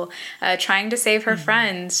people, trying to save her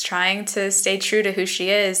friends, trying to stay true to who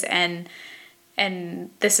she is, and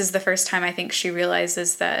this is the first time I think she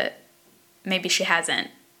realizes that maybe she hasn't,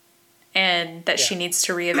 and that she needs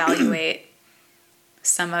to reevaluate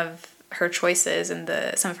some of her choices and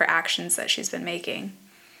some of her actions that she's been making.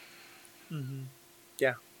 Mm-hmm.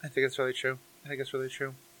 Yeah, I think it's really true.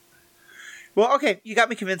 Well, okay, you got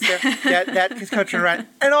me convinced there. that is kind of turned around.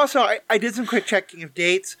 And also, I did some quick checking of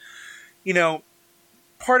dates. You know,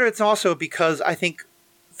 part of it's also because I think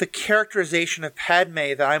the characterization of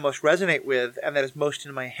Padme that I most resonate with and that is most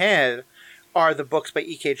in my head are the books by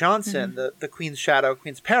E.K. Johnson, the Queen's Shadow,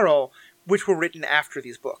 Queen's Peril, which were written after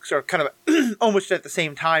these books, or kind of almost at the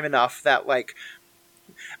same time enough that, like,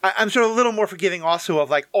 I'm sort of a little more forgiving also of,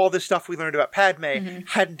 like, all this stuff we learned about Padme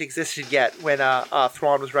hadn't existed yet when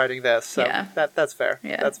Thrawn was writing this. So that's fair.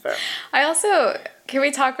 Yeah. That's fair. I also, can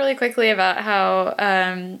we talk really quickly about how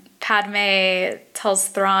Padme tells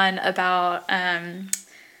Thrawn about...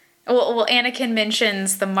 Well, Anakin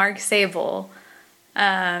mentions the Mark Sable,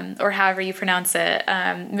 or however you pronounce it,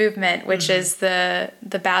 movement, which is the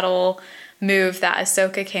battle move that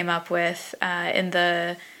Ahsoka came up with in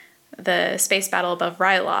the space battle above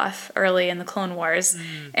Ryloth early in the Clone Wars,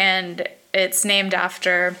 and it's named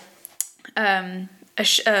after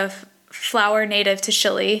a flower native to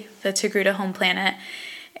Chile, the Togruta home planet,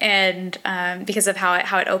 and because of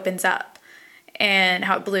how it opens up and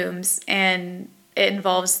how it blooms, and it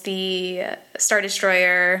involves the Star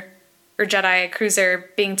Destroyer or Jedi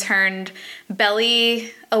cruiser being turned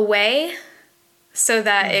belly away so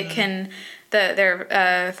that it can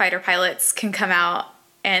their fighter pilots can come out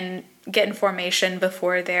and get in formation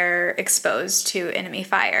before they're exposed to enemy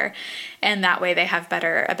fire, and that way they have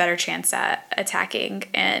a better chance at attacking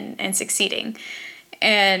and succeeding.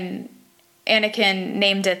 And Anakin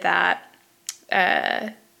named it that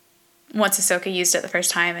once Ahsoka used it the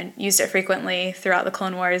first time and used it frequently throughout the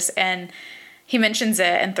Clone Wars, and he mentions it,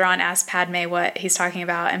 and Thrawn asks Padme what he's talking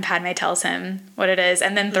about, and Padme tells him what it is,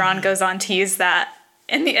 and then Thrawn goes on to use that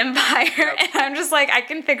in the Empire, and I'm just like, I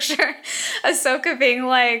can picture Ahsoka being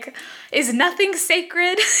like, is nothing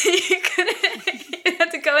sacred? You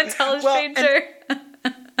have to go and tell a stranger.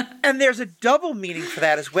 And there's a double meaning for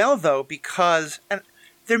that as well, though, because, and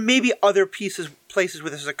there may be other places where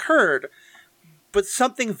this has occurred, but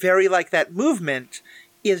something very like that movement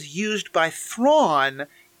is used by Thrawn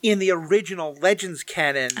in the original Legends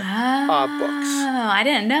canon books. Oh, I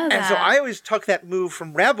didn't know that. And so I always took that move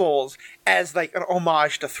from Rebels as like an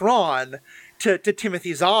homage to Thrawn, to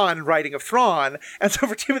Timothy Zahn writing of Thrawn. And so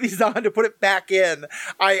for Timothy Zahn to put it back in,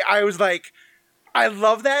 I was like, I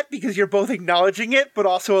love that because you're both acknowledging it, but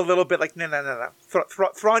also a little bit like, no.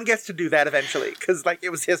 Thrawn gets to do that eventually because like it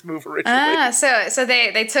was his move originally. So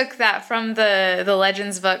they took that from the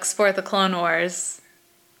Legends books for the Clone Wars.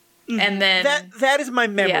 And then that is my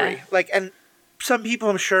memory. Yeah. Like, and some people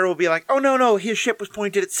I'm sure will be like, oh no, his ship was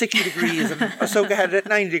pointed at 60 degrees and Ahsoka had it at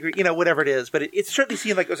 90 degrees, whatever it is. But it certainly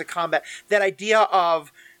seemed like it was a combat. That idea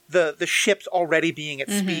of the ships already being at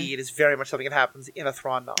speed is very much something that happens in a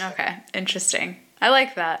Thrawn novel. Okay, interesting. I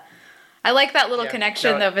like that. I like that little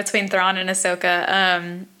connection though between Thrawn and Ahsoka,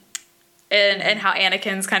 and how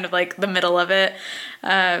Anakin's kind of like the middle of it.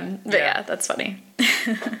 But yeah, that's funny.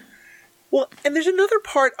 Well, and there's another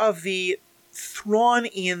part of the Thrawn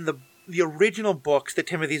in the original books that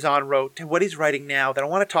Timothy Zahn wrote to what he's writing now that I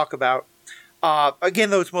want to talk about. Again,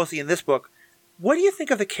 though it's mostly in this book. What do you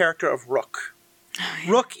think of the character of Rook? Oh,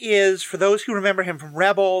 yeah. Rook is, for those who remember him from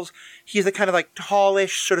Rebels, he's a kind of like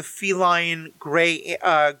tallish, sort of feline, gray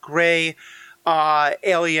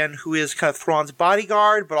alien who is kind of Thrawn's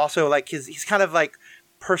bodyguard, but also like he's kind of like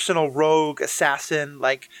personal rogue assassin,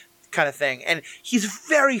 like kind of thing. And he's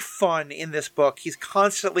very fun in this book. He's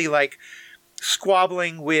constantly like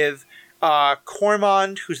squabbling with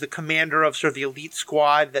Cormond, who's the commander of sort of the elite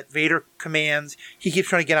squad that Vader commands. He keeps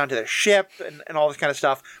trying to get onto their ship and all this kind of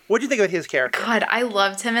stuff. What do you think about his character? God, I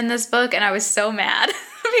loved him in this book, and I was so mad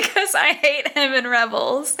because I hate him in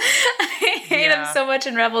Rebels. I hate him so much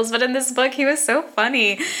in Rebels, but in this book, he was so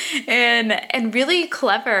funny and really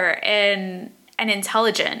clever and and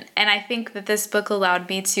intelligent. And I think that this book allowed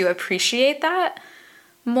me to appreciate that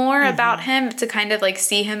more about him, to kind of like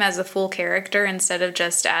see him as a full character instead of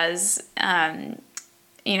just as,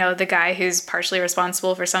 you know, the guy who's partially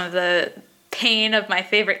responsible for some of the pain of my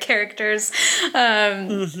favorite characters.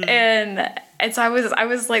 And so I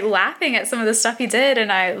was like laughing at some of the stuff he did,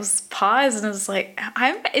 and I was paused and I was like,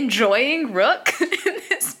 I'm enjoying Rook in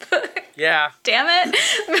this book. Yeah. Damn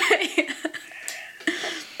it.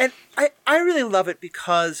 And I really love it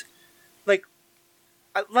because,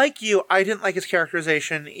 like you, I didn't like his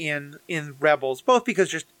characterization in Rebels, both because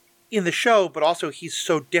just in the show, but also he's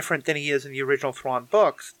so different than he is in the original Thrawn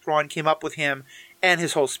books. Thrawn came up with him and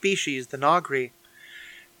his whole species, the Nagri.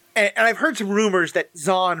 And I've heard some rumors that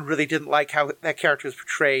Zahn really didn't like how that character was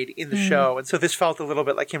portrayed in the show, and so this felt a little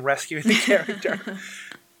bit like him rescuing the character.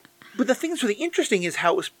 But the thing that's really interesting is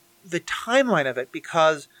how it was the timeline of it,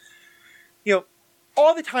 because, you know,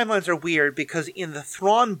 all the timelines are weird because in the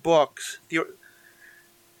Thrawn books,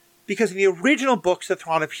 because in the original books that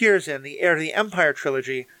Thrawn appears in, the Heir to the Empire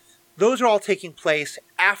trilogy, those are all taking place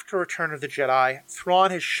after Return of the Jedi. Thrawn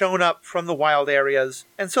has shown up from the wild areas,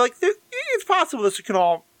 and so like it's possible this can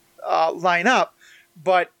all line up,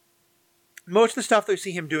 but most of the stuff that we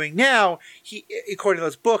see him doing now, he, according to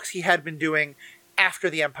those books, he had been doing after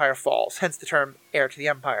the Empire falls, hence the term Heir to the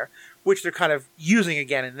Empire, which they're kind of using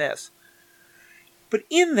again in this. But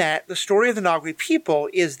in that, the story of the Nagri people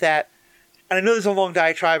is that, and I know there's a long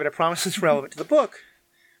diatribe, but I promise it's relevant to the book,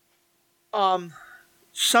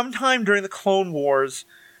 sometime during the Clone Wars,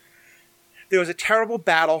 there was a terrible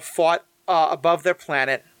battle fought above their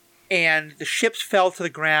planet, and the ships fell to the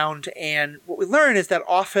ground, and what we learn is that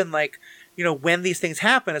often, like, you know, when these things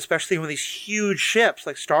happen, especially when these huge ships,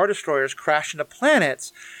 like Star Destroyers, crash into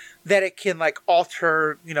planets, that it can, like,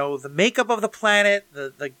 alter, you know, the makeup of the planet,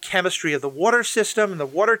 the chemistry of the water system and the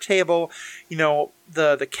water table, you know,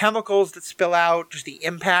 the chemicals that spill out, just the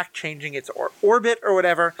impact changing its orbit or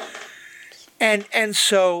whatever. And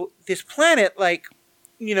so this planet, like,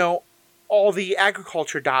 you know, all the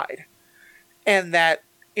agriculture died. And that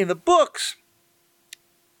in the books,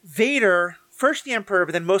 Vader, first the Emperor,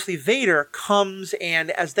 but then mostly Vader, comes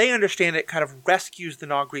and, as they understand it, kind of rescues the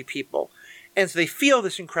Nagri people. And so they feel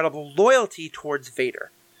this incredible loyalty towards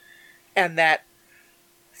Vader. And that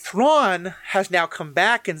Thrawn has now come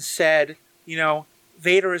back and said, you know,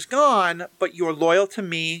 Vader is gone, but you're loyal to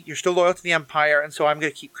me, you're still loyal to the Empire, and so I'm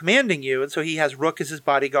going to keep commanding you. And so he has Rook as his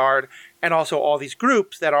bodyguard, and also all these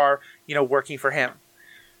groups that are, you know, working for him.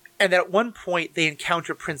 And then at one point, they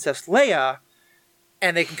encounter Princess Leia,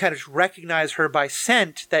 and they can kind of recognize her by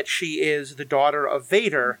scent that she is the daughter of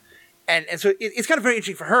Vader. And so it's kind of very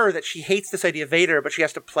interesting for her that she hates this idea of Vader, but she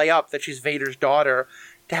has to play up that she's Vader's daughter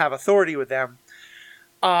to have authority with them.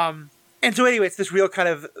 And so anyway, it's this real kind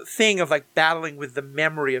of thing of like battling with the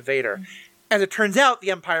memory of Vader. Mm-hmm. As it turns out,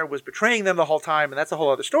 the Empire was betraying them the whole time, and that's a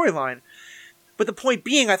whole other storyline. But the point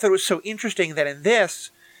being, I thought it was so interesting that in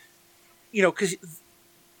this, you know, because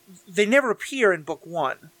they never appear in Book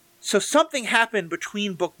 1. So something happened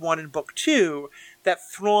between Book 1 and Book 2 that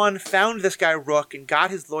Thrawn found this guy Rook and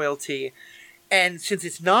got his loyalty. And since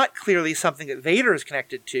it's not clearly something that Vader is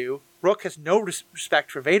connected to, Rook has no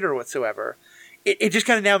respect for Vader whatsoever. It just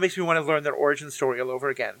kind of now makes me want to learn their origin story all over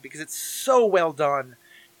again, because it's so well done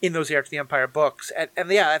in those Heir to the Empire books. And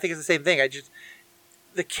yeah, I think it's the same thing.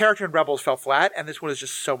 The character in Rebels fell flat, and this one is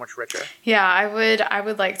just so much richer. Yeah, I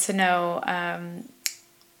would like to know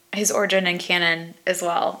his origin in canon as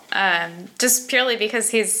well. Just purely because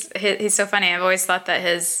he's so funny. I've always thought that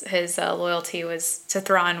his loyalty to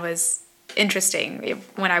Thrawn was interesting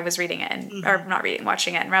when I was reading it, or not reading,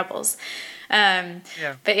 watching it in Rebels.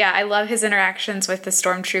 But yeah, I love his interactions with the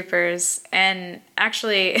stormtroopers, and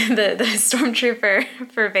actually the stormtrooper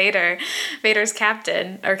for Vader's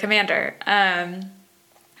captain or commander.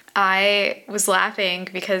 I was laughing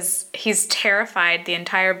because he's terrified the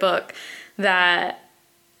entire book that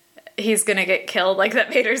he's gonna get killed, like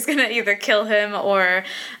that Vader's gonna either kill him or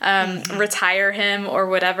retire him or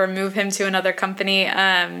whatever, move him to another company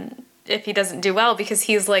if he doesn't do well, because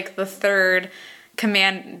he's like the third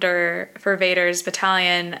commander for Vader's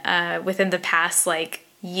battalion within the past like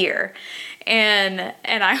year. And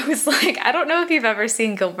I was like, I don't know if you've ever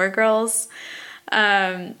seen Gilmore Girls.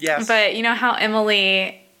 Yes. But you know how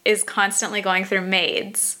Emily is constantly going through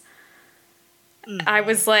maids. I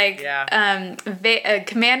was like,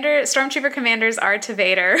 stormtrooper commanders are to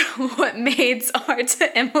Vader what maids are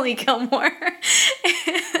to Emily Gilmore.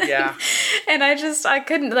 And I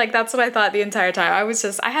couldn't, like, that's what I thought the entire time.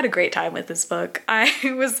 I had a great time with this book.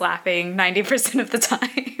 I was laughing 90% of the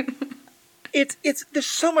time. It's there's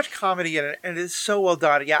so much comedy in it, and it is so well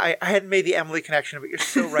done. Yeah, I hadn't made the Emily connection, but you're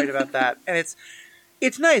so right about that. And it's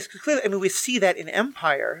nice because clearly, I mean, we see that in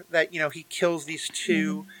Empire that he kills these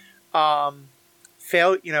two admirals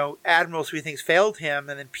who he thinks failed him,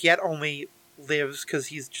 and then Piet only lives because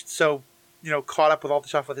he's just so caught up with all the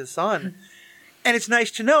stuff with his son. And it's nice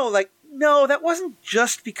to know, like, no, that wasn't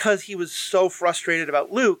just because he was so frustrated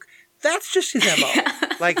about Luke. That's just his MO.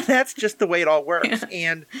 Yeah. Like, that's just the way it all works.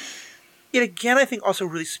 Yeah. And it, again, I think also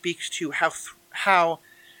really speaks to how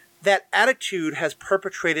that attitude has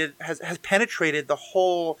penetrated the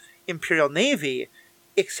whole Imperial Navy,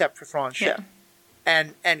 except for Thrawn's ship.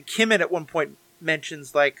 And Kimmon at one point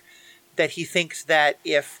mentions, like, that he thinks that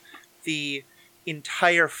if the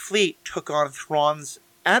entire fleet took on Thrawn's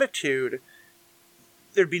attitude,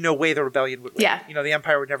 there'd be no way the rebellion would win. Yeah. The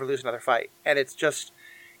Empire would never lose another fight. And it's just,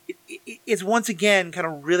 it's once again kind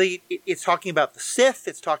of really, it's talking about the Sith.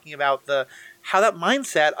 It's talking about how that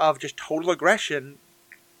mindset of just total aggression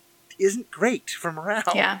isn't great for morale.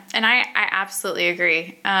 Yeah. And I absolutely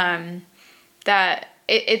agree. That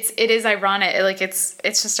it is ironic. Like, it's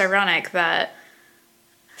just ironic that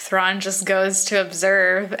Thrawn just goes to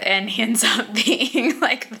observe, and he ends up being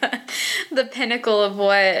like the pinnacle of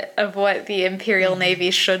what the Imperial Navy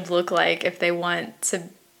should look like if they want to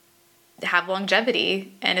have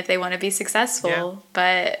longevity and if they want to be successful. Yeah.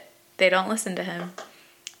 But they don't listen to him,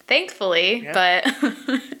 thankfully. Yeah. But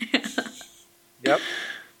Yep.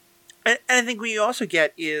 And I think what you also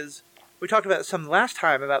get is, we talked about some last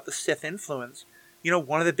time about the Sith influence.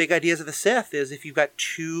 One of the big ideas of the Sith is if you've got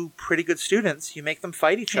two pretty good students, you make them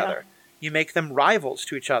fight each other. You make them rivals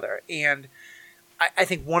to each other. And I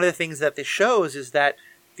think one of the things that this shows is that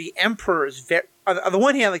the Emperor is on the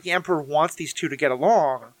one hand, like, the Emperor wants these two to get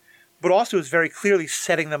along, but also is very clearly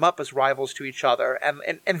setting them up as rivals to each other.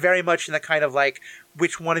 And very much in the kind of, like,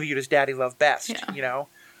 which one of you does Daddy love best,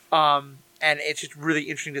 And it's just really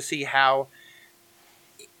interesting to see how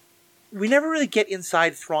we never really get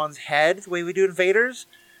inside Thrawn's head the way we do in Vader's,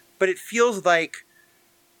 but it feels like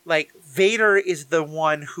Vader is the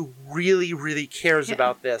one who really, really cares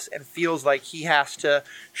about this and feels like he has to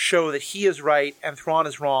show that he is right and Thrawn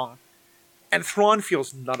is wrong. And Thrawn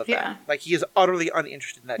feels none of that. Like, he is utterly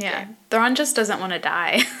uninterested in that game. Thrawn just doesn't want to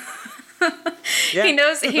die. He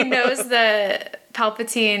knows that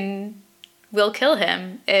Palpatine will kill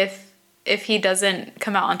him if he doesn't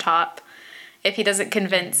come out on top. If he doesn't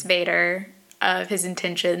convince Vader of his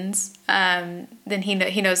intentions, then he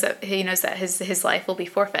knows that his life will be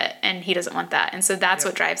forfeit, and he doesn't want that. And so that's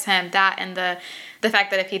what drives him. That and the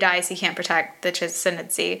fact that if he dies, he can't protect the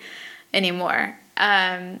ascendancy anymore.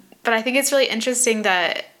 But I think it's really interesting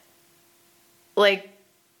that, like,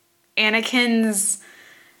 there's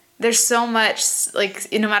so much,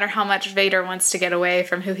 like, no matter how much Vader wants to get away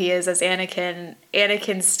from who he is as Anakin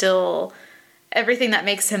still, everything that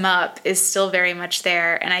makes him up is still very much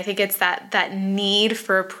there. And I think it's that need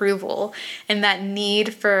for approval and that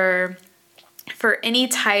need for any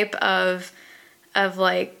type of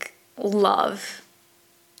like love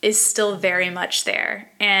is still very much there.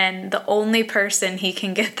 And the only person he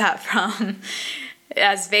can get that from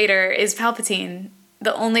as Vader is Palpatine.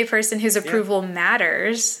 The only person whose approval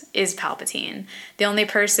matters is Palpatine. The only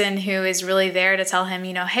person who is really there to tell him,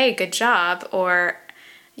 hey, good job, or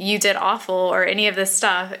you did awful, or any of this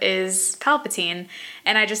stuff is Palpatine.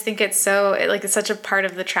 And I just think it's such a part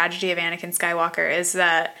of the tragedy of Anakin Skywalker is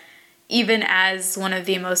that even as one of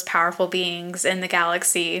the most powerful beings in the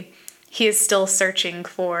galaxy, he is still searching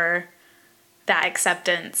for that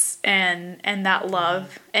acceptance and that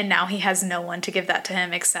love. And now he has no one to give that to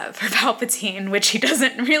him except for Palpatine, which he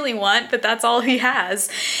doesn't really want, but that's all he has.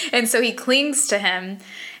 And so he clings to him,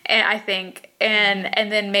 and I think,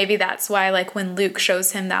 and then maybe that's why, like, when Luke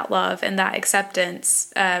shows him that love and that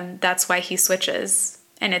acceptance, that's why he switches.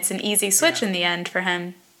 And it's an easy switch in the end for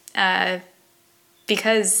him,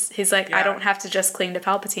 because he's like, I don't have to just cling to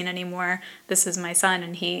Palpatine anymore. This is my son,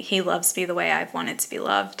 and he loves me the way I've wanted to be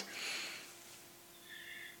loved.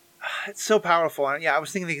 It's so powerful. And I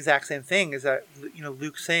was thinking the exact same thing, is that,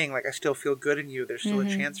 Luke saying, like, I still feel good in you. There's still a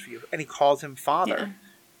chance for you. And he calls him father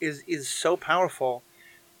is so powerful.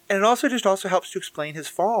 And it also helps to explain his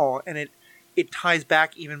fall. And it ties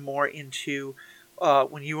back even more into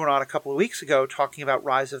when you were on a couple of weeks ago talking about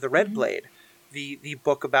Rise of the Red Blade, the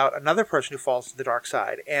book about another person who falls to the dark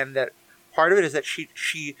side. And that part of it is that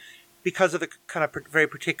she because of the kind of very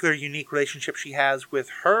particular, unique relationship she has with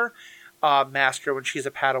her master when she's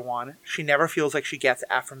a Padawan, she never feels like she gets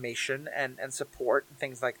affirmation and support and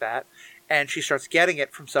things like that. And she starts getting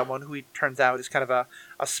it from someone who turns out is kind of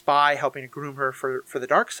a spy helping to groom her for the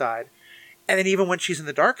dark side. And then even when she's in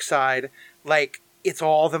the dark side, like it's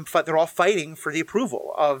all them. They're all fighting for the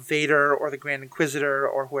approval of Vader or the Grand Inquisitor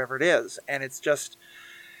or whoever it is, and it's just,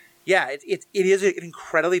 yeah, it is an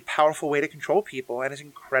incredibly powerful way to control people, and it's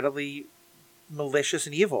incredibly malicious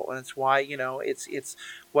and evil, and it's why, you know, it's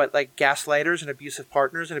what like gaslighters and abusive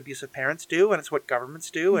partners and abusive parents do, and it's what governments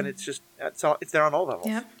do, and it's just it's there on all levels.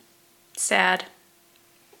 Yep. Sad.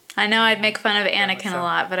 I know I'd make fun of Anakin a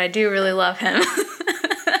lot, but I do really love him.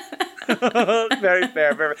 Very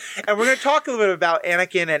fair, very fair. And we're going to talk a little bit about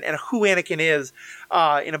Anakin and who Anakin is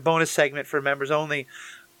in a bonus segment for members only.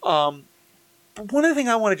 But one other thing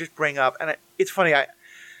I want to just bring up, and it's funny, I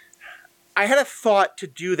had a thought to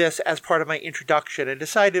do this as part of my introduction and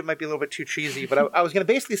decided it might be a little bit too cheesy, but I was going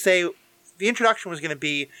to basically say the introduction was going to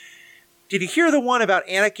be, did you hear the one about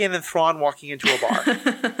Anakin and Thrawn walking into a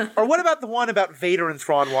bar? Or what about the one about Vader and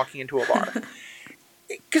Thrawn walking into a bar?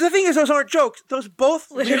 Because the thing is, those aren't jokes. Those both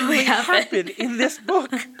literally happen in this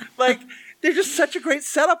book. Like, they're just such a great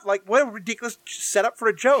setup. Like, what a ridiculous setup for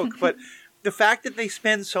a joke. But the fact that they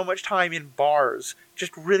spend so much time in bars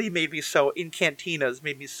just really made me so, in cantinas,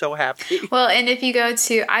 made me so happy. Well, and if you go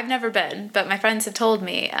to, I've never been, but my friends have told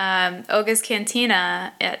me, Oga's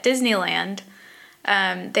Cantina at Disneyland,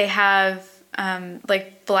 they have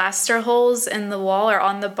like blaster holes in the wall or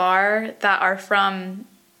on the bar that are from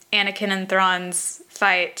Anakin and Thrawn's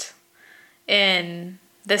fight in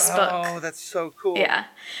this book. Oh, that's so cool. Yeah.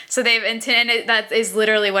 So they've intended, that is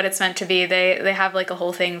literally what it's meant to be. They have like a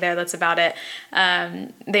whole thing there that's about it.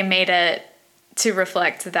 They made it to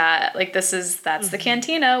reflect that, like, that's the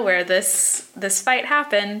cantina where this fight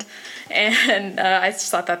happened. And I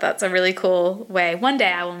just thought that that's a really cool way. One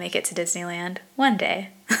day I will make it to Disneyland. One day.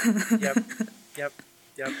 Yep.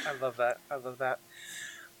 I love that.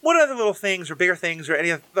 What other little things or bigger things or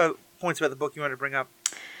any other points about the book you want to bring up?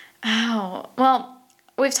 Oh, well,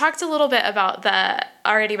 we've talked a little bit about the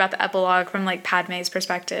epilogue from like Padme's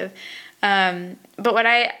perspective. But what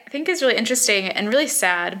I think is really interesting and really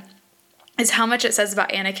sad is how much it says about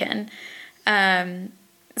Anakin.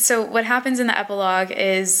 So what happens in the epilogue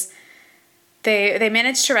is they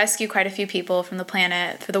managed to rescue quite a few people from the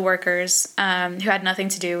planet, for the workers, who had nothing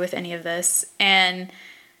to do with any of this. And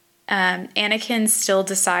Anakin still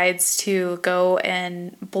decides to go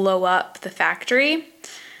and blow up the factory.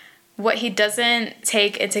 What he doesn't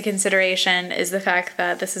take into consideration is the fact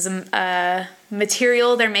that this is a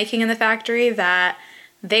material they're making in the factory that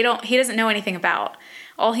he doesn't know anything about.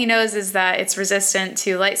 All he knows is that it's resistant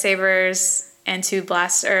to lightsabers and to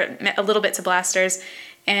a little bit to blasters.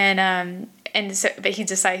 But he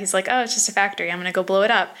decides, he's like, oh, it's just a factory, I'm going to go blow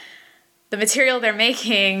it up. The material they're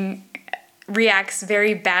making reacts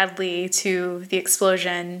very badly to the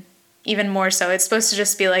explosion, even more so. It's supposed to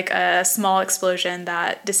just be like a small explosion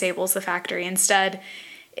that disables the factory. Instead,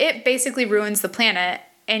 it basically ruins the planet,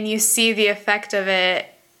 and you see the effect of it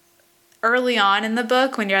early on in the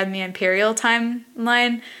book when you're on the Imperial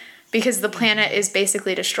timeline, because the planet is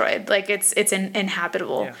basically destroyed. Like, it's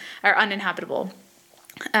inhabitable or uninhabitable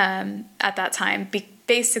at that time.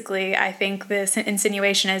 Basically, I think this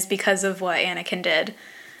insinuation is because of what Anakin did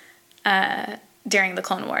during the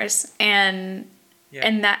Clone Wars, and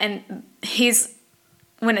he's,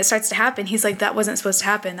 when it starts to happen, he's like, that wasn't supposed to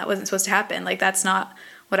happen. Like, that's not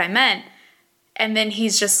what I meant. And then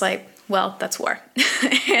he's just like, well, that's war.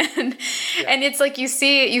 and it's like, you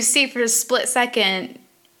see for a split second,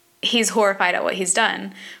 he's horrified at what he's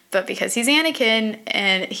done, but because he's Anakin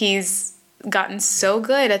and he's gotten so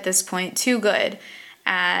good at this point, too good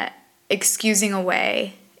at excusing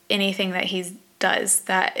away anything that he does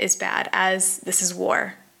that is bad, as this is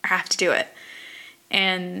war, I have to do it.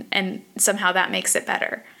 And somehow that makes it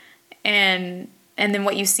better. And then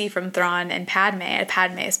what you see from Thrawn and Padme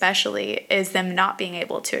especially, is them not being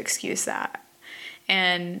able to excuse that.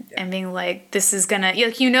 And being like, this is gonna,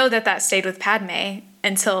 you know that stayed with Padme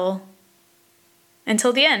until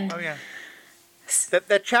the end. Oh yeah.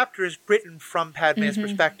 That chapter is written from Padme's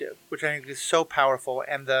perspective, which I think is so powerful.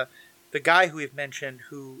 And the guy who we've mentioned,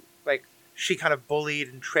 who, like, she kind of bullied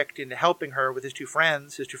and tricked into helping her with his two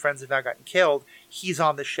friends have now gotten killed, he's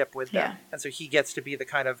on the ship with them. And so he gets to be the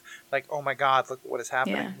kind of, like, oh my God, look what is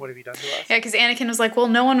happening. Yeah. What have you done to us? Yeah, because Anakin was like, well,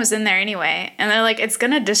 no one was in there anyway. And they're like, it's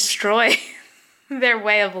going to destroy their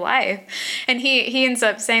way of life. And he ends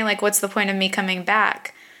up saying, like, what's the point of me coming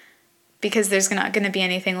back? Because there's not going to be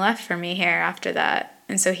anything left for me here after that.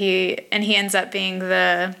 And so he ends up being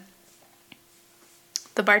the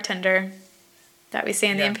bartender that we see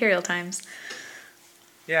in the Imperial times.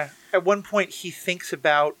 Yeah. At one point, he thinks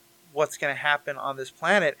about what's going to happen on this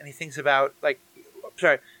planet, and he thinks about,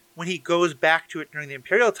 when he goes back to it during the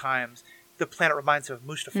Imperial times, the planet reminds him of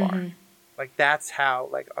Mustafar. Like, that's how,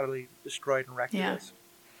 like, utterly destroyed and wrecked it is.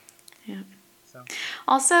 Yeah. So.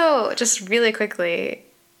 Also, just really quickly,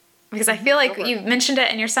 because I feel like you mentioned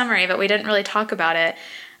it in your summary, but we didn't really talk about it.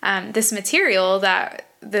 This material that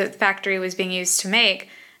the factory was being used to make,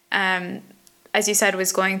 as you said,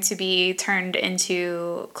 was going to be turned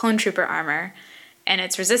into clone trooper armor, and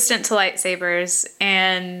it's resistant to lightsabers.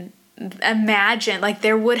 And imagine, like,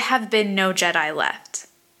 there would have been no Jedi left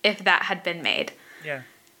if that had been made. Yeah.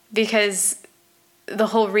 Because the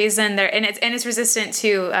whole reason it's resistant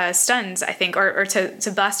to stuns, I think, or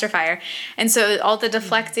to blaster fire. And so all the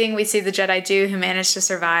deflecting we see the Jedi do who managed to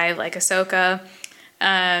survive, like Ahsoka,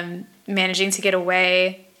 managing to get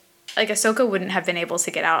away. Like, Ahsoka wouldn't have been able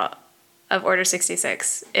to get out of Order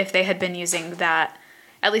 66 if they had been using that,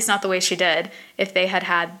 at least not the way she did, if they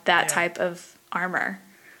had that type of armor.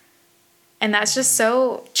 And that's just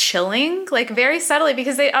so chilling, like, very subtly,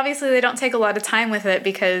 because they don't take a lot of time with it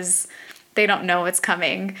because they don't know what's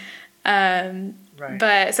coming. Right.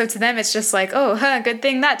 But so to them, it's just like, oh, good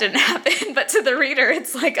thing that didn't happen. But to the reader,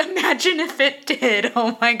 it's like, imagine if it did.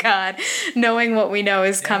 Oh my God. Knowing what we know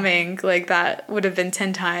is coming, like, that would have been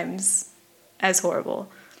 10 times as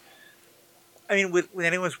horrible. I mean, with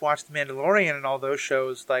anyone who's watched The Mandalorian and all those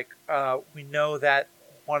shows, like, we know that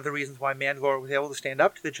one of the reasons why Mandalore was able to stand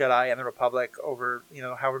up to the Jedi and the Republic over,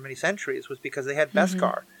 however many centuries was because they had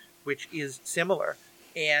Beskar, which is similar.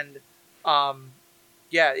 And,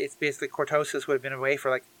 it's basically Cortosis would have been a way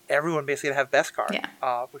for, like, everyone basically to have Beskar,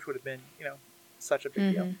 which would have been, such a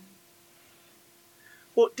big deal.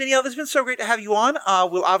 Well, Danielle, this has been so great to have you on.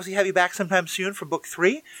 We'll obviously have you back sometime soon for book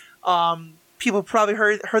 3. People probably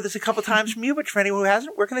heard this a couple times from you, but for anyone who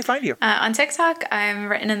hasn't, where can they find you? On TikTok, I'm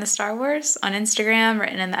written in the Star Wars. On Instagram,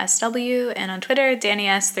 written in the SW. And on Twitter,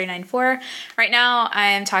 DannyS394. Right now, I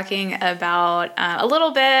am talking about a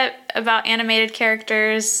little bit about animated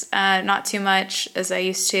characters, not too much as I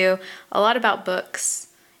used to. A lot about books,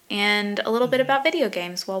 and a little bit about video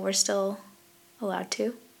games while we're still allowed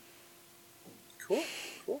to. Cool.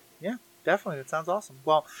 Yeah, definitely. That sounds awesome.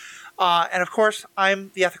 Well, and of course,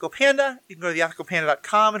 I'm The Ethical Panda. You can go to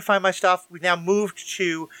theethicalpanda.com and find my stuff. We've now moved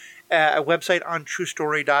to a website on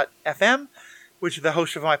truestory.fm, which is the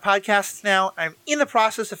host of my podcasts now. I'm in the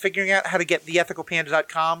process of figuring out how to get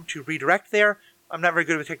theethicalpanda.com to redirect there. I'm not very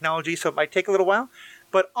good with technology, so it might take a little while.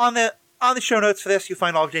 But on the show notes for this, you'll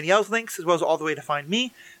find all of Danielle's links, as well as all the way to find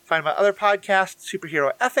me, find my other podcast,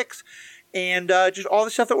 Superhero Ethics, and just all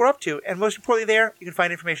the stuff that we're up to. And most importantly there, you can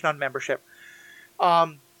find information on membership.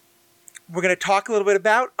 We're going to talk a little bit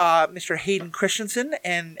about Mr. Hayden Christensen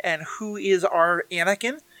and who is our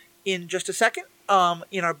Anakin in just a second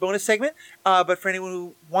in our bonus segment. But for anyone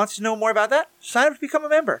who wants to know more about that, sign up to become a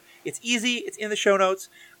member. It's easy. It's in the show notes.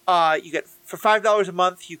 You get for $5 a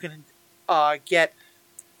month. You can get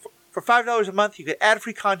for $5 a month. You get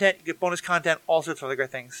ad-free content. You get bonus content. All sorts of other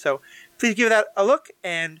great things. So please give that a look.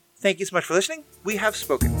 And thank you so much for listening. We have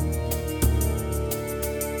spoken.